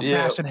him. I'm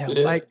faster than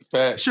him. Like,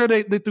 sure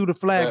they threw the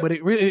flag, but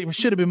it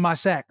should have been my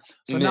sack.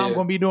 So now I'm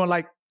gonna be doing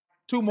like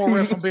 2 more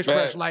reps on bench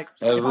press. Like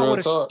if I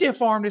would have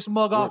stiff armed this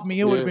mug off me,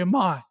 it would have been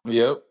mine.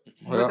 Yep.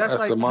 Well, that's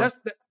the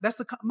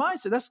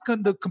mindset. That's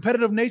the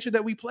competitive nature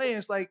that we play. And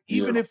it's like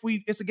even if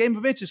it's a game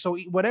of inches. So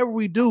whatever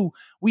we do,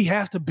 we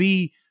have to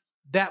be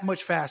that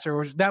much faster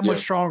or that much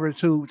stronger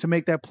to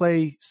make that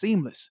play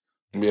seamless.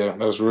 Yeah,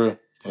 that's real.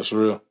 That's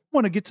real. I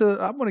want to get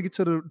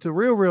to the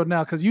real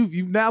now because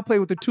you've now played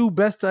with the 2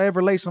 best to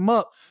ever lace them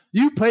up.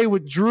 You've played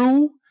with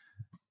Drew,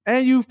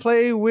 and you've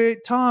played with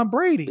Tom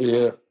Brady.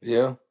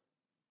 Yeah.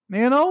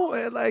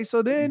 Like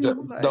so. Then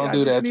don't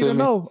do that to me.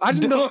 Know. I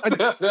just know.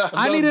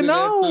 I need to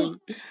know.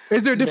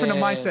 Is there a different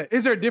mindset?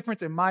 Is there a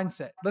difference in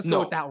mindset? Let's go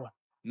with that one.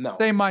 No,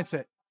 same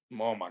mindset.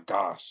 Oh my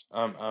gosh,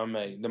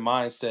 the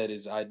mindset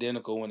is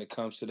identical when it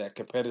comes to that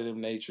competitive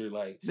nature.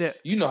 Like,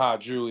 you know how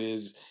Drew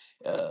is.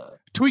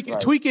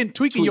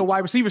 Tweaking your wide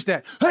receiver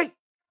stat. Hey,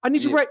 I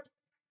need you right.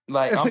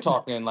 Like I'm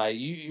talking like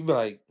you be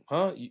like,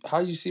 huh? How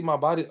you see my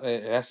body?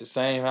 That's the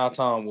same how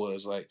Tom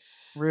was. Like,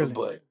 really,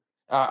 but.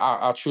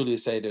 I truly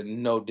say there's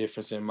no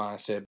difference in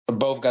mindset.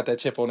 Both got that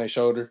chip on their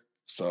shoulder.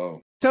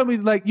 So tell me,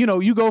 like,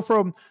 you go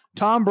from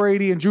Tom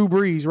Brady and Drew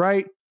Brees,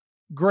 right?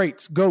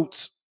 Greats,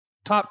 GOATs,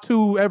 top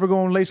 2 ever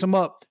going to lace them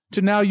up,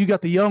 to now you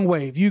got the young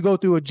wave. You go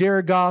through a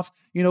Jared Goff,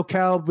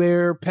 Cal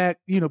Bear,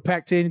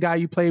 Pac-10 guy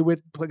you played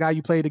with, guy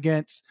you played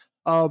against.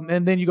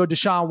 And then you go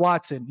Deshaun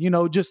Watson,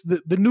 just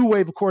the new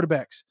wave of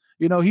quarterbacks.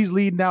 He's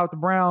leading now at the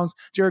Browns.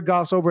 Jared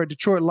Goff's over at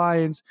Detroit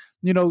Lions,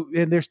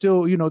 and they're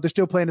still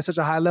playing at such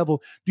a high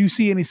level. Do you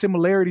see any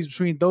similarities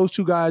between those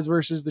 2 guys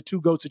versus the 2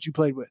 GOATs that you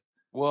played with?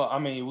 Well, I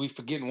mean, we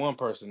forgetting one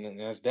person, and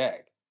that's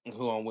Dak,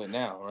 who I'm with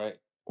now, right?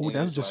 Oh,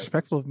 that was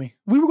disrespectful of me.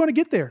 We were going to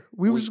get there.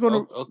 We were just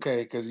going to.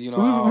 Okay, because, we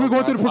were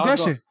going through the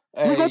progression.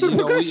 We were going through the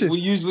progression. We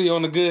usually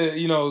on the good,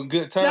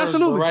 good terms.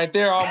 Absolutely. But right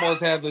there, I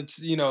almost had the,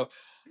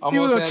 You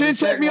were gonna chin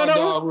check me on that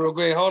one? Real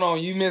quick. Hold on,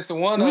 you missed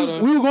one of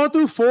them. We were going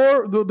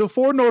through the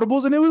 4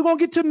 notables, and then we were gonna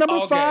get to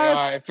number 5. All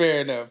right,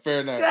 fair enough.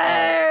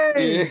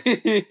 Dang!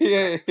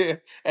 Yeah.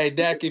 Hey,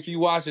 Dak, if you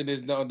watching this,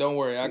 don't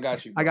worry, I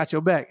got you. Bro. I got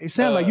your back. It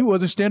sounded like you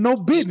wasn't standing no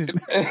business.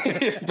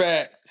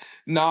 Facts.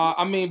 Nah,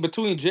 I mean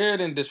between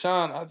Jared and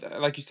Deshaun,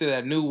 like you said,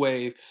 that new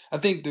wave. I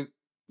think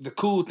the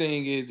cool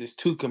thing is it's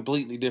 2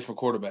 completely different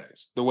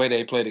quarterbacks. The way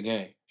they play the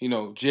game.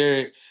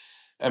 Jared.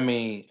 I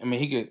mean,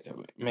 he could.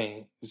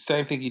 The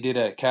same thing he did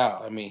at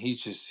Cal. I mean, he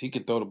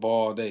could throw the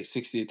ball all day,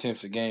 60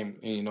 attempts a game.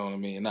 You know what I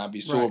mean, and not be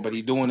sore. Right. But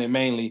he's doing it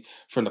mainly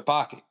from the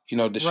pocket.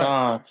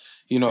 Deshaun.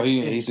 Right.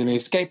 He's an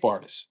escape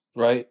artist,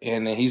 right?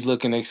 And he's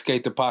looking to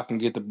escape the pocket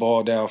and get the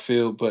ball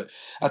downfield. But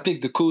I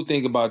think the cool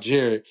thing about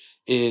Jared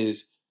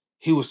is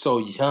he was so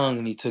young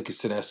and he took us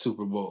to that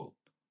Super Bowl.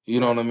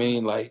 You know what I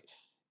mean? Like,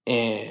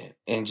 and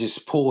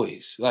just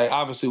poised. Like,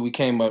 obviously we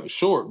came up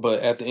short, but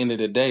at the end of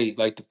the day,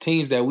 like the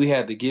teams that we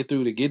had to get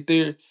through to get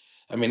there,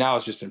 I mean, I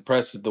was just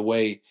impressed with the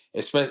way,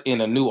 especially in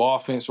a new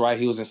offense, right?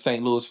 He was in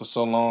St. Louis for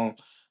so long,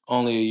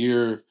 only a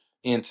year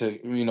into,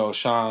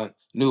 Sean,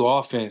 new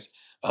offense.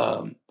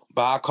 But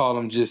I call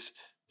him just,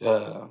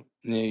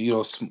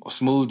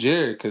 smooth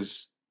Jared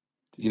because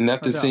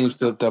Nothing seems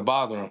to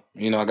bother him.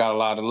 You know, I got a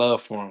lot of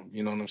love for him.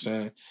 You know what I'm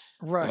saying?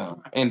 Right.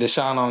 And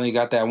Deshaun only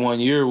got that 1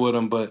 year with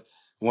him, but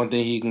one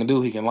thing he can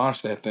do, he can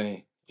launch that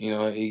thing. You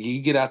know, he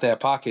get out that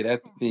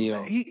pocket.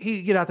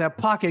 He get out that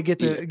pocket, get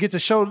the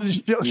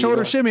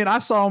shoulder shimmy, and I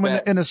saw him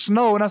in the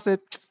snow, and I said,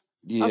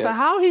 yeah. I was like,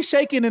 how he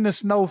shaking in the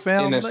snow,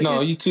 fam? In the snow,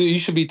 you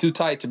should be too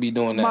tight to be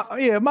doing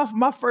that.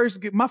 My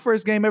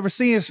first game ever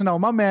seeing snow.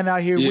 My man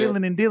out here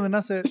wheeling and dealing.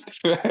 I said,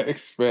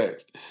 Facts.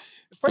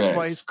 First of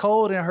all, it's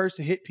cold and it hurts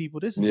to hit people.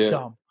 This is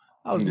dumb.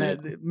 I was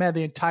mad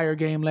the entire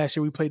game last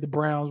year. We played the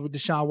Browns with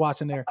Deshaun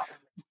Watson there.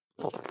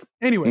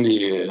 Anyway,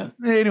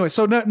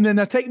 so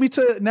now take me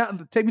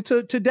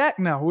to Dak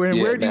now. Where do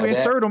you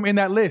insert him in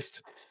that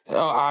list?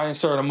 Oh, I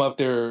insert him up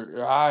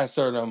there.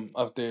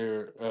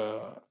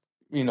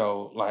 You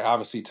know, like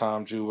obviously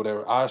Tom, Drew,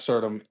 whatever. I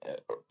insert him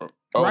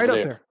right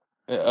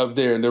up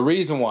there. And the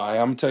reason why,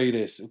 I'm gonna tell you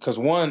this, because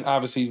one,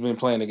 obviously he's been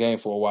playing the game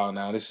for a while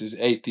now. This is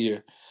 8th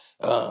year.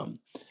 But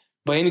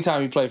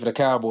anytime you play for the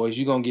Cowboys,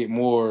 you're gonna get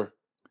more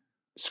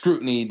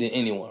scrutiny than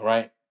anyone,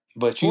 right?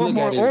 But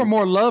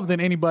more love than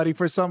anybody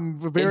for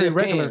something very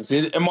regular.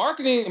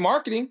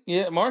 Marketing.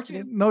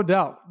 No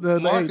doubt.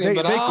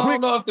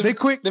 They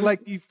quick.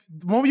 Like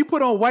when you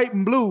put on white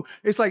and blue,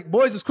 it's like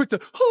boys is quick to.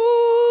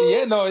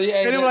 And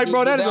they're like,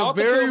 bro, that is a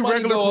very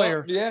regular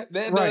player. Yeah,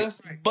 that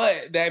does.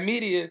 But that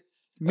media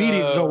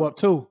go up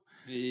too.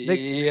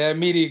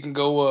 Media can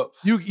go up.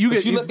 You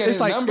look at his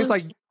numbers. It's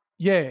like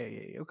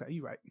okay,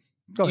 you're right.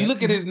 Go ahead. You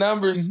look at his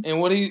numbers and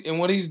what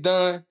he's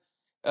done.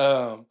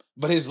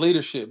 But his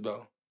leadership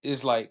though.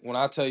 Is like when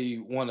I tell you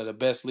one of the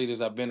best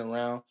leaders I've been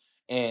around,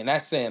 and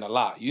that's saying a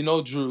lot. You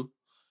know Drew,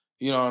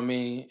 you know what I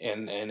mean,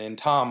 and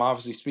Tom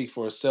obviously speak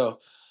for himself,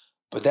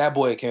 but that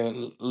boy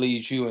can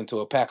lead you into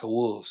a pack of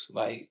wolves.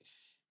 Like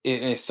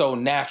it's so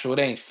natural, it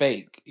ain't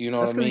fake. You know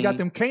what I mean? That's because he got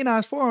them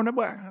canines for him. That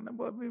boy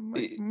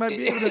might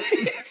be able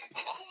to.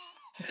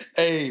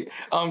 Hey,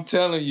 I'm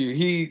telling you,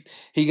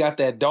 he got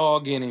that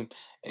dog in him.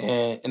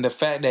 And the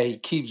fact that he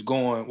keeps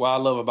going, what I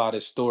love about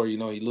his story, you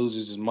know, he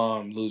loses his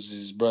mom, loses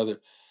his brother.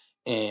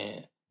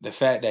 And the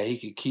fact that he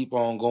could keep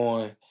on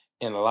going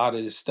and a lot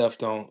of this stuff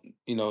don't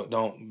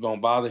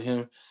bother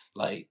him,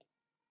 like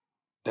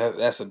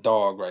that's a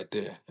dog right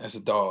there. That's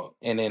a dog.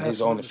 And then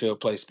his on the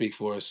field play speak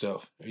for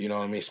itself. You know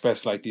what I mean?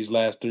 Especially like these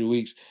last 3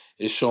 weeks,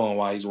 it's showing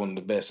why he's one of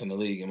the best in the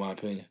league, in my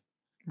opinion.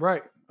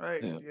 Right.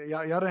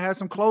 Yeah. Y'all done had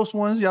some close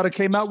ones. Y'all done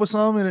came out with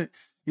some, and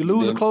you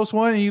lose a close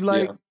one, and you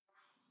like. Yeah.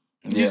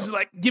 Just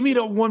like, give me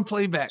the one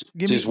play back.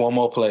 One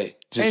more play.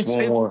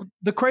 One more.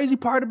 The crazy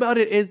part about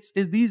it is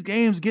these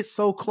games get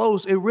so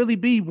close. It really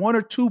be one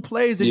or two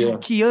plays that you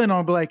key in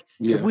on. But like,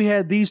 if we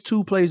had these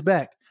 2 plays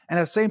back, and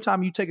at the same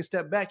time you take a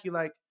step back, you're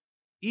like,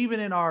 even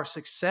in our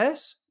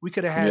success, we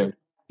could have had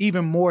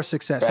even more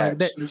success.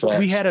 Facts.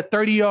 We had a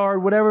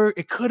 30-yard, whatever.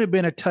 It could have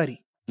been a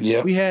tutty.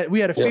 Yeah. We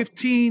had a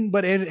 15,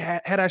 but it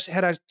had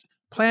I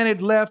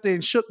planted left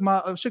and shook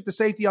the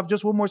safety off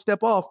just one more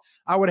step off,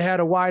 I would have had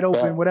a wide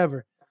open,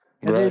 whatever.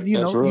 And then,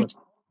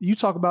 you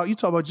talk about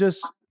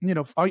just,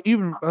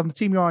 even on the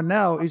team you're on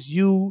now, is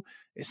you,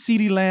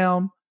 CeeDee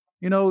Lamb,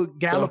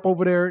 Gallup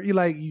over there. You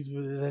like,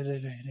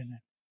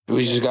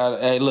 we just got,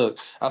 hey, look,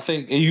 I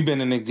think you've been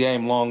in the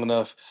game long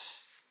enough.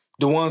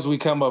 The ones we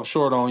come up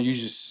short on, you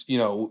just,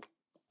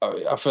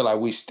 I feel like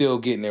we still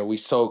getting there. We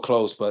so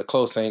close, but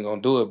close ain't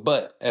going to do it.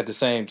 But at the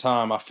same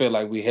time, I feel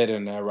like we headed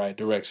in that right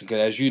direction. Because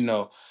as you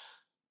know,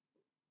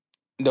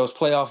 those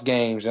playoff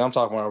games, and I'm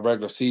talking about a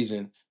regular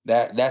season,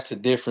 that's the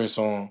difference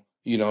on,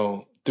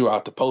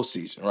 throughout the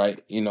postseason,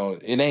 right?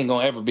 It ain't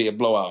going to ever be a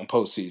blowout in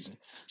postseason.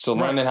 So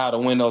learning how to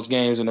win those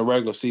games in the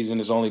regular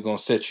season is only going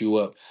to set you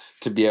up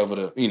to be able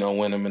to,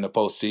 win them in the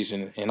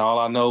postseason. And all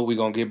I know, we're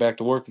going to get back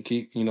to work and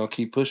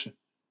keep pushing.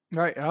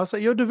 Right. I'll say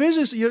your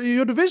division's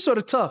sort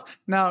of tough.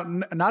 Now,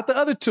 not the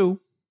other two.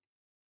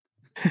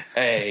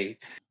 Hey.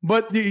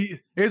 But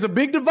there's a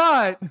big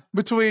divide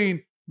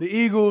between the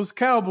Eagles,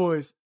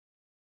 Cowboys,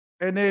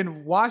 and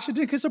then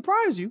Washington can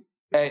surprise you.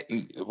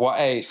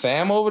 Hey,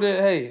 Sam over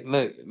there. Hey,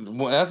 look,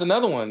 that's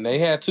another one. They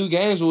had 2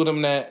 games with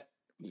them that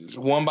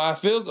won by a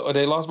field goal, or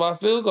they lost by a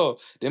field goal.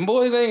 Them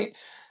boys ain't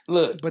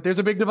look. But there's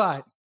a big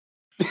divide.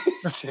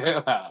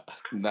 Chill out.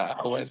 Nah,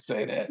 I wouldn't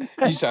say that.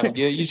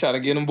 You try to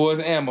get them boys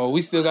ammo.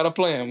 We still got to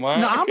play them, right?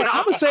 No, I'm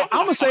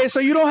gonna say it so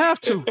you don't have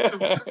to.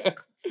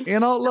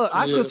 Look,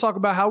 I still talk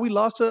about how we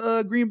lost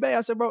to Green Bay.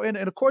 I said, bro, in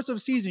the course of the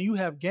season, you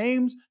have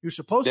games you're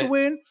supposed to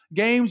win,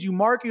 games you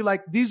mark you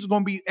like these are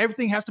going to be,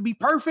 everything has to be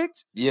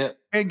perfect. Yeah.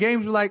 And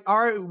games are like, all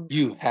right,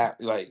 you have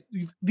like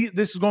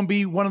this is going to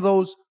be one of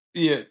those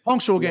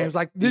punctual games.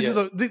 Like those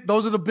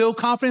are the build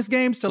confidence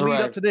games to lead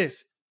up to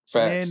this.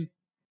 Facts. And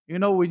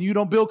when you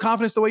don't build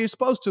confidence the way you're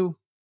supposed to,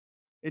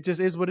 it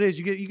just is what it is.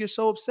 You get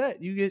so upset.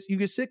 You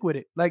get sick with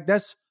it. Like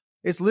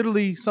it's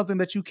literally something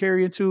that you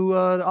carry into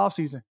the off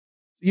season.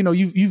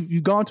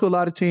 You've gone to a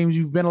lot of teams,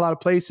 you've been a lot of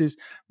places,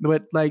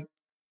 but like,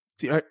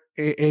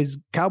 is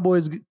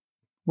Cowboys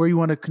where you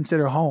want to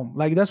consider home?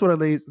 Like that's what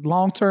it is.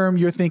 Long term,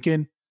 you're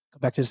thinking, go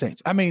back to the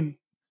Saints. I mean,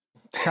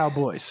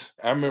 Cowboys.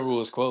 I remember it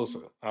was closer.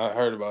 I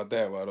heard about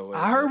that, by the way.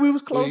 I heard we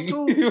was close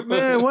too.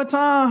 Man, one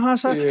time I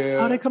said,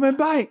 "Oh, they come and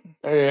bite."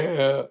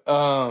 Yeah.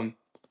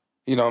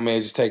 You know what I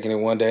mean? Just taking it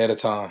one day at a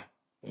time.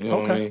 You know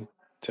what I mean?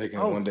 Taking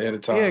it one day at a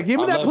time. Yeah, give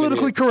me that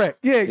politically correct.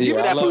 Yeah, give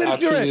me that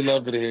politically correct. I truly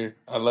love it here.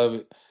 I love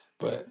it.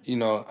 But, you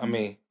know, I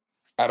mean,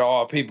 out of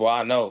all people,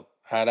 I know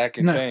how that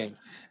can change.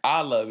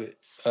 I love it.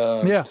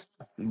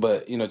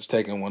 But, you know, just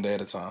taking it one day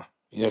at a time.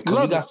 Yeah,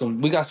 because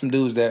we got some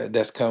dudes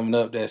that's coming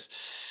up that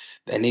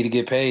need to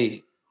get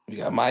paid. You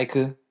got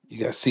Micah, you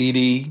got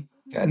CD,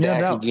 you got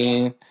Dak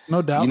again.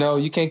 No doubt. You know,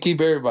 you can't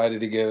keep everybody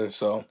together,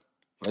 so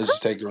let's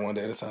just take it one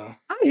day at a time.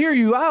 I hear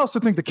you. I also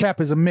think the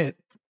cap is a myth.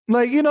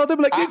 Like, you know, they're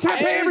like, you can't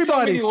pay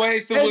everybody. So many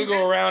ways to wiggle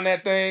around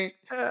that thing.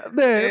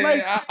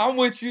 I'm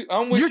with you.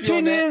 You're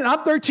 10 in,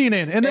 I'm 13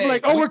 in. And they're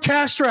like, we're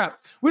cash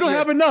strapped. We don't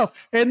have enough.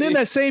 And then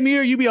that same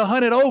year, you be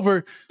 100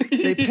 over.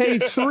 They pay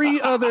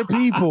 3 other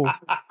people.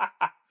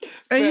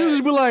 And you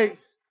just be like,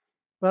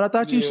 but I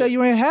thought you said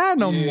you ain't had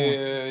no more.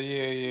 Yeah.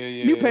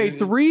 You paid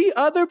 3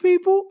 other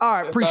people? All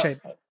right, appreciate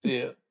it.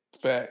 Yeah,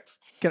 facts.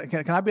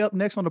 Can I be up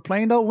next on the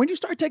plane though? When you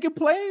start taking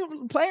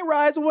plane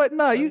rides or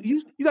whatnot,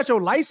 you got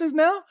your license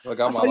now? I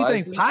got my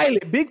license.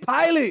 Big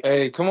pilot.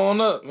 Hey, come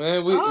on up,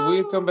 man.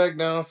 We'll come back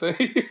down. Say,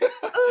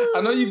 I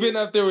know you've been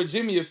up there with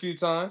Jimmy a few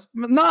times.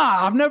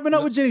 Nah, I've never been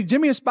up with Jimmy.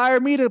 Jimmy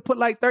inspired me to put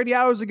like 30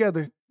 hours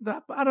together.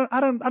 I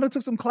done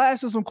took some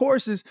classes, some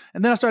courses,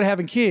 and then I started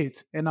having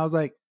kids, and I was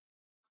like,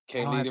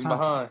 can't leave him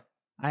behind.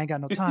 I ain't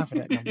got no time for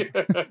that no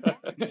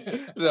more.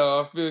 No,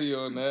 I feel you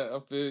on that. I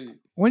feel you.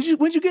 When'd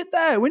you get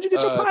that? When'd you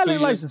get your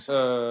pilot license?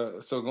 So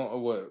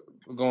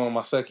going on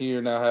my second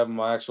year now, having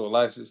my actual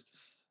license.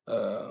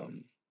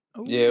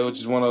 Which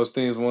is one of those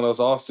things, one of those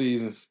off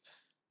seasons.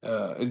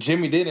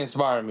 Jimmy did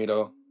inspire me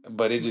though,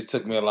 but it just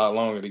took me a lot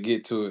longer to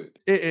get to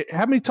it.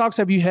 How many talks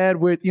have you had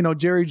with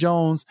Jerry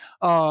Jones?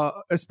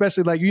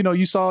 Especially like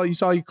you saw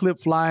your clip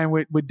flying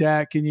with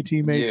Dak and your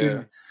teammates.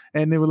 Yeah.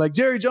 And they were like,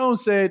 Jerry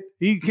Jones said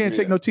he can't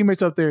take no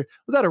teammates up there.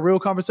 Was that a real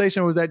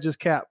conversation or was that just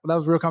cap? That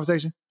was a real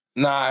conversation?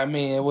 Nah, I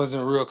mean, it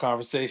wasn't a real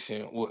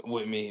conversation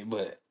with me,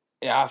 but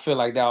I feel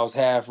like that was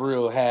half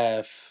real,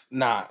 half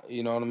not,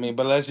 you know what I mean?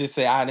 But let's just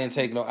say I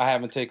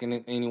haven't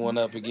taken anyone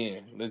up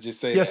again. Let's just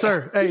say yes,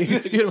 sir. Hey,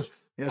 yes, sir.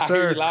 I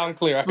hear you loud and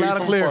clear. I hear you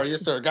from far.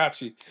 Yes, sir. Got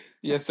you.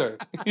 Yes, sir.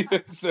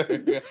 Yes,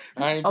 sir.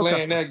 I ain't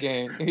playing that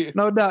game.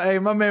 No doubt. Hey,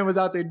 my man was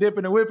out there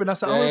dipping and whipping. I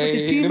said, look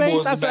at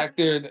teammates. I said, back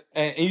there,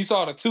 and you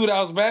saw the 2 that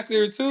was back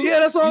there too? Yeah,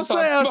 that's what I'm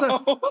saying. I said,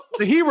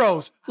 the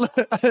heroes, the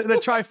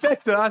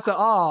trifecta. I said,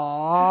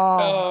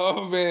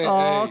 oh man.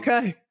 Oh,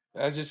 okay.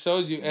 That just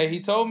shows you. Hey,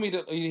 he told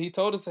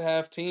us to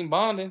have team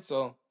bonding,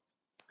 so.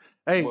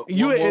 Hey,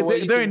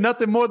 there ain't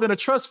nothing more than a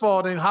trust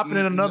fall than hopping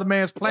in another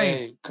man's plane.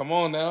 Hey, come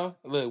on now.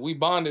 Look, we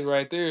bonded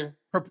right there.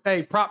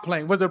 Hey, prop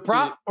plane. Was it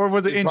prop or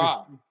was it engine?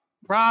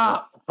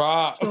 Prop.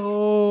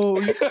 Oh,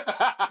 you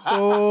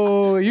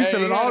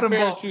feeling all the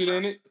parachute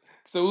in it,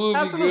 so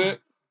we'll be good.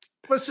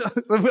 But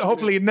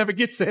hopefully it never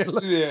gets there.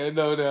 Yeah,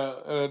 no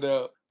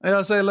doubt. And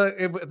I say, look,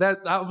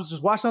 I was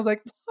just watching. I was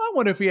like, I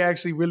wonder if he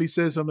actually really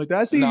said something like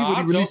that. I see he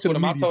really released it.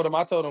 I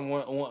told him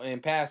one in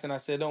passing. I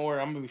said, don't worry,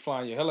 I'm gonna be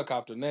flying your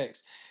helicopter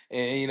next.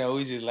 And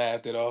we just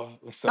laughed it off.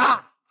 So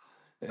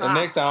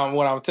next time,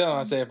 what I'm telling him,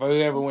 I said, if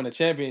we ever win a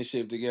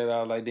championship together, I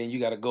was like, then you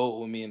got to go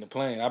with me in the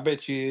plane. I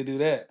bet you'll do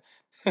that.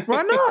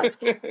 Why not?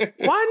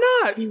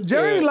 Why not?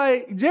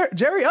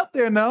 Jerry up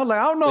there now. Like,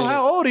 I don't know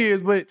how old he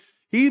is, but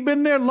he's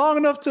been there long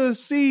enough to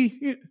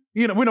see.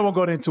 We don't want to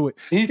go into it.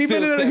 He's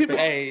still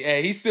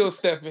stepping. He's still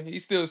stepping.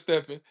 He's still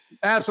stepping.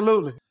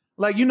 Absolutely.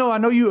 Like, I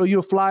know you're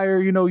a flyer.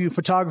 You're a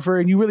photographer,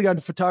 and you really got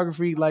into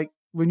photography like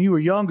when you were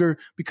younger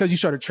because you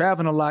started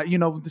traveling a lot.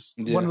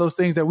 One of those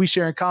things that we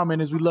share in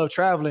common is we love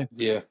traveling.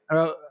 Yeah.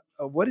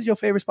 What is your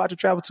favorite spot to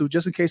travel to?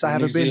 Just in case I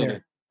haven't been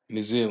there.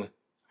 New Zealand.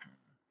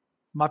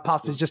 My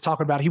pops was just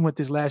talking about it. He went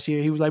this last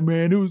year. He was like,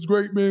 man, it was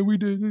great, man. We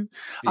did it.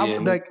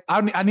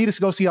 I need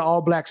to go see an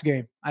All Blacks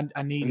game. I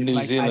need it.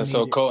 New Zealand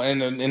so cold.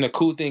 And the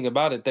cool thing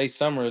about it,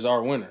 summer is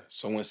our winter.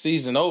 So when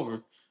season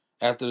over,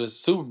 after the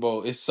Super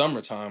Bowl, it's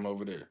summertime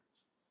over there.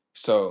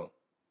 So,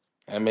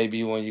 and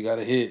maybe when you got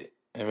to hit.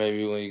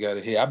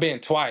 I've been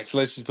twice.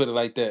 Let's just put it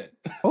like that.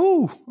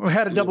 Oh, we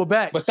had a double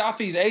back. But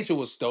Southeast Asia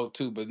was dope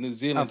too. But New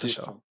Zealand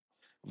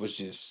was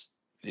just.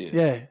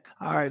 Yeah.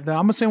 All right. Now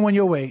I'm gonna send one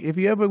your way. If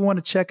you ever want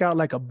to check out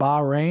like a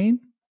Bahrain.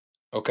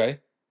 Okay.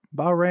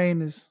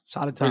 Bahrain is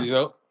solid times. Pretty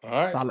dope.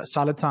 All right.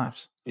 Solid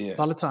times. Yeah.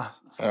 Solid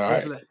times. All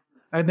right.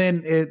 And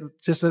then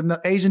just an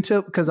Asian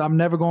tip because I'm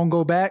never gonna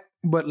go back,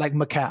 but like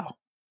Macau.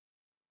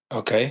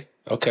 Okay.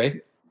 All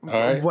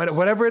right.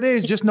 Whatever it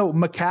is, just know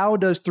Macau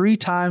does 3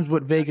 times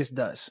what Vegas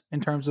does in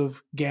terms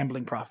of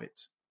gambling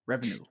profits,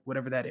 revenue,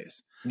 whatever that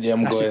is. Yeah, I'm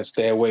gonna go ahead and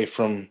stay away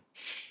from.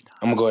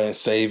 I'm gonna go ahead and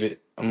save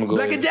it. I'm gonna go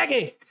Black and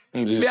Jackie.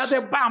 Be out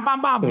there, bam.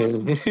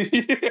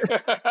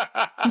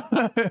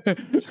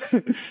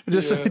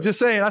 Just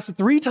saying. I said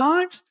 3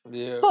 times.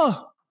 Yeah.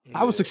 Huh.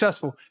 I was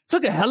successful.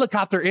 Took a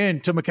helicopter in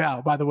to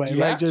Macau, by the way.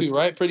 You have to,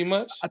 right? Pretty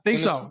much. I think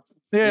so.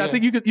 Yeah, I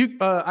think you could.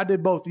 I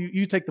did both.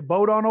 You take the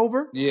boat on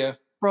over. Yeah.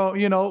 from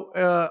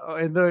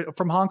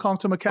from Hong Kong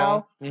to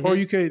Macau, or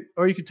you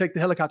could take the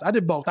helicopter. I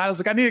did both. I was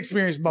like, I need to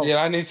experience both.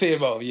 Yeah, I need to see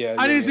both. Yeah,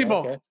 I need to see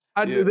both.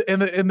 Okay.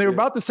 And they're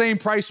about the same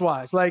price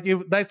wise. Like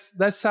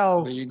that's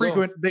how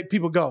frequent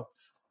people go.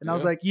 And I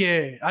was like,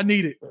 yeah, I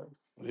need it.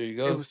 There you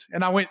go.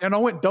 And I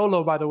went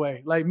dolo, by the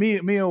way. Like me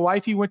and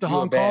wifey went to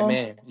Hong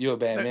Kong. You're a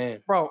bad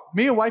man, bro.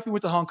 Me and wifey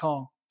went to Hong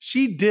Kong.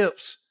 She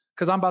dips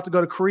because I'm about to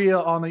go to Korea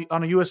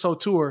on a USO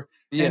tour.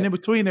 Yeah. And in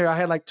between there, I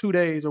had like 2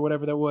 days or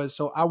whatever that was.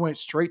 So I went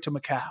straight to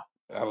Macau.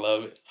 I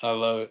love it. It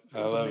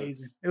was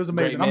amazing. It was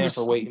amazing. Great man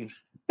for waiting.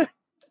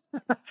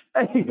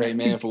 Great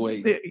man for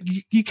waiting.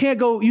 You can't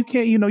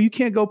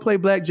go play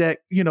blackjack,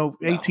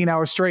 18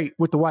 hours straight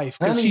with the wife.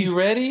 Honey, you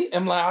ready?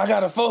 I'm like, I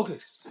gotta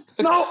focus.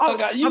 No,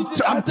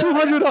 I'm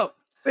 200 up.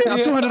 Yeah,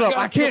 I'm 200 up.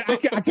 I can't.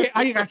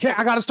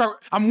 I gotta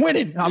start. I'm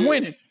winning.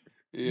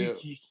 Yeah.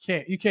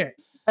 You can't.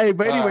 Hey,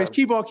 but anyways,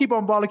 keep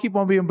on balling, keep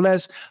on being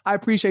blessed. I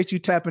appreciate you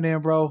tapping in,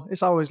 bro.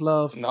 It's always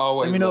love.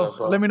 Always love,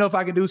 bro. Let me know if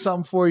I can do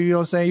something for you. You know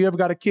what I'm saying? You ever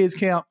got a kids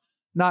camp?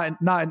 Not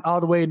all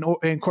the way in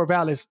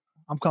Corvallis.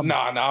 I'm coming. No,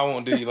 I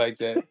won't do you like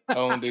that.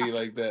 All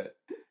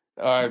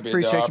right, big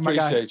appreciate dog. You, my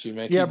appreciate guy. you,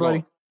 man. Yeah, keep buddy.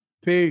 Going.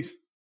 Peace.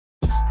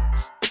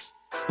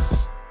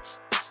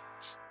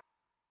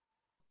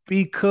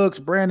 B. Cooks,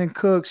 Brandin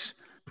Cooks.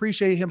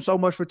 Appreciate him so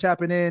much for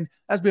tapping in.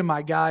 That's been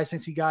my guy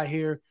since he got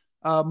here.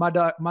 My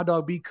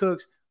dog B.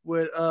 Cooks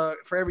would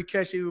for every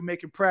catch he would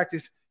make in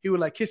practice, he would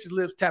like kiss his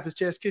lips, tap his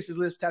chest, kiss his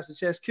lips, tap his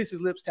chest, kiss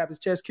his lips, tap his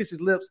chest, kiss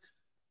his lips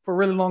for a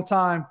really long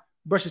time,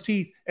 brush his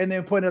teeth, and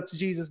then point up to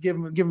Jesus, give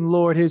him the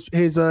Lord his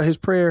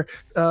prayer.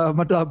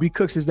 My dog B.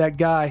 Cooks is that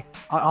guy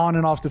on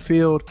and off the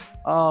field.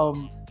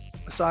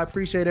 So I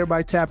appreciate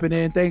everybody tapping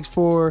in. Thanks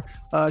for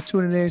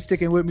tuning in,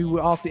 sticking with me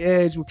with Off the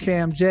Edge with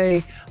Cam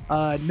J.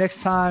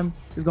 Next time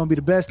is going to be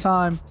the best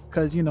time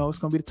because, it's going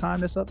to be the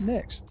time that's up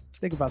next.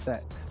 Think about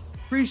that.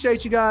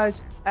 Appreciate you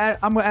guys.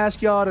 I'm going to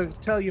ask y'all to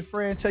tell your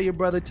friend, tell your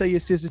brother, tell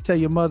your sister, tell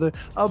your mother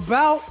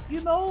about,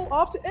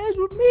 Off the Edge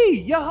with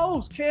me, your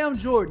host, Cam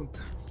Jordan.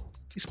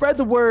 Spread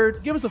the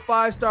word. Give us a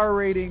 5-star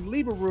rating.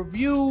 Leave a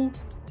review.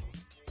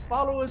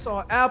 Follow us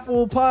on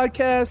Apple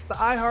Podcasts, the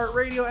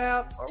iHeartRadio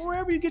app, or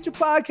wherever you get your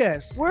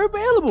podcasts. We're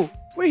available.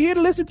 We're here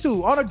to listen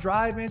to on a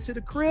drive into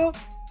the crib.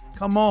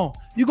 Come on.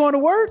 You going to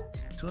work?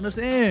 Tune us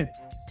in.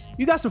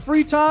 You got some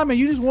free time and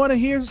you just want to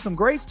hear some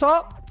great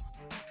talk?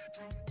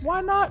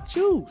 Why not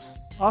choose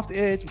Off the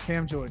Edge with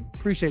Cam Jordan?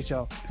 Appreciate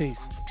y'all.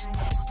 Peace.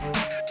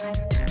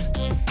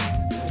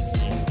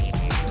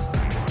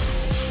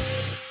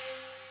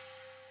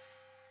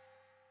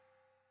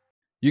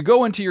 You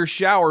go into your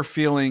shower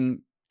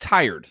feeling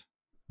tired,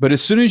 but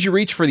as soon as you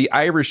reach for the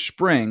Irish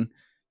Spring,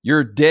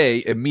 your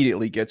day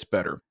immediately gets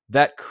better.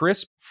 That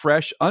crisp,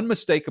 fresh,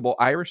 unmistakable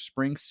Irish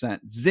Spring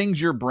scent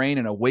zings your brain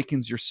and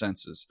awakens your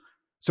senses.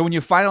 So when you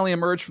finally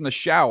emerge from the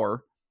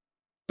shower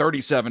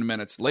 37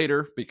 minutes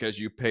later, because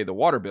you pay the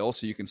water bill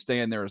so you can stay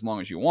in there as long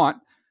as you want,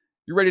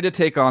 you're ready to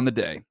take on the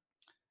day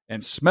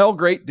and smell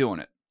great doing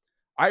it.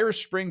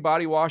 Irish Spring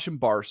Body Wash and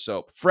Bar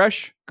Soap.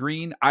 Fresh,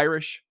 green,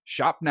 Irish.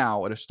 Shop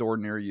now at a store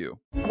near you.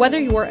 Whether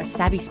you're a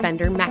savvy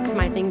spender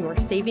maximizing your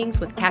savings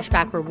with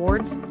cashback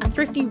rewards, a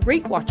thrifty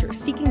rate watcher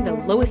seeking the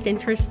lowest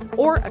interest,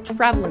 or a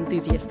travel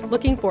enthusiast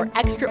looking for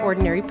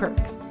extraordinary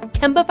perks,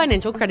 Kemba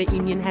Financial Credit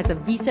Union has a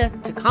visa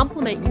to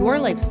complement your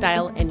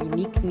lifestyle and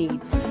unique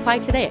needs. Apply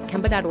today at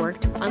Kemba.org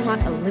to unlock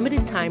a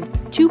limited time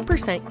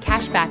 2%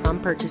 cash back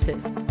on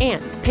purchases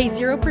and pay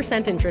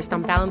 0% interest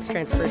on balance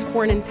transfers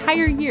for an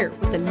entire year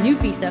with a new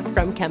visa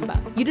from Kemba.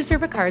 You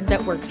deserve a card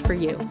that works for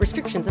you.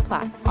 Restrictions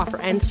apply. Offer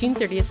ends June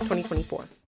 30th, 2024.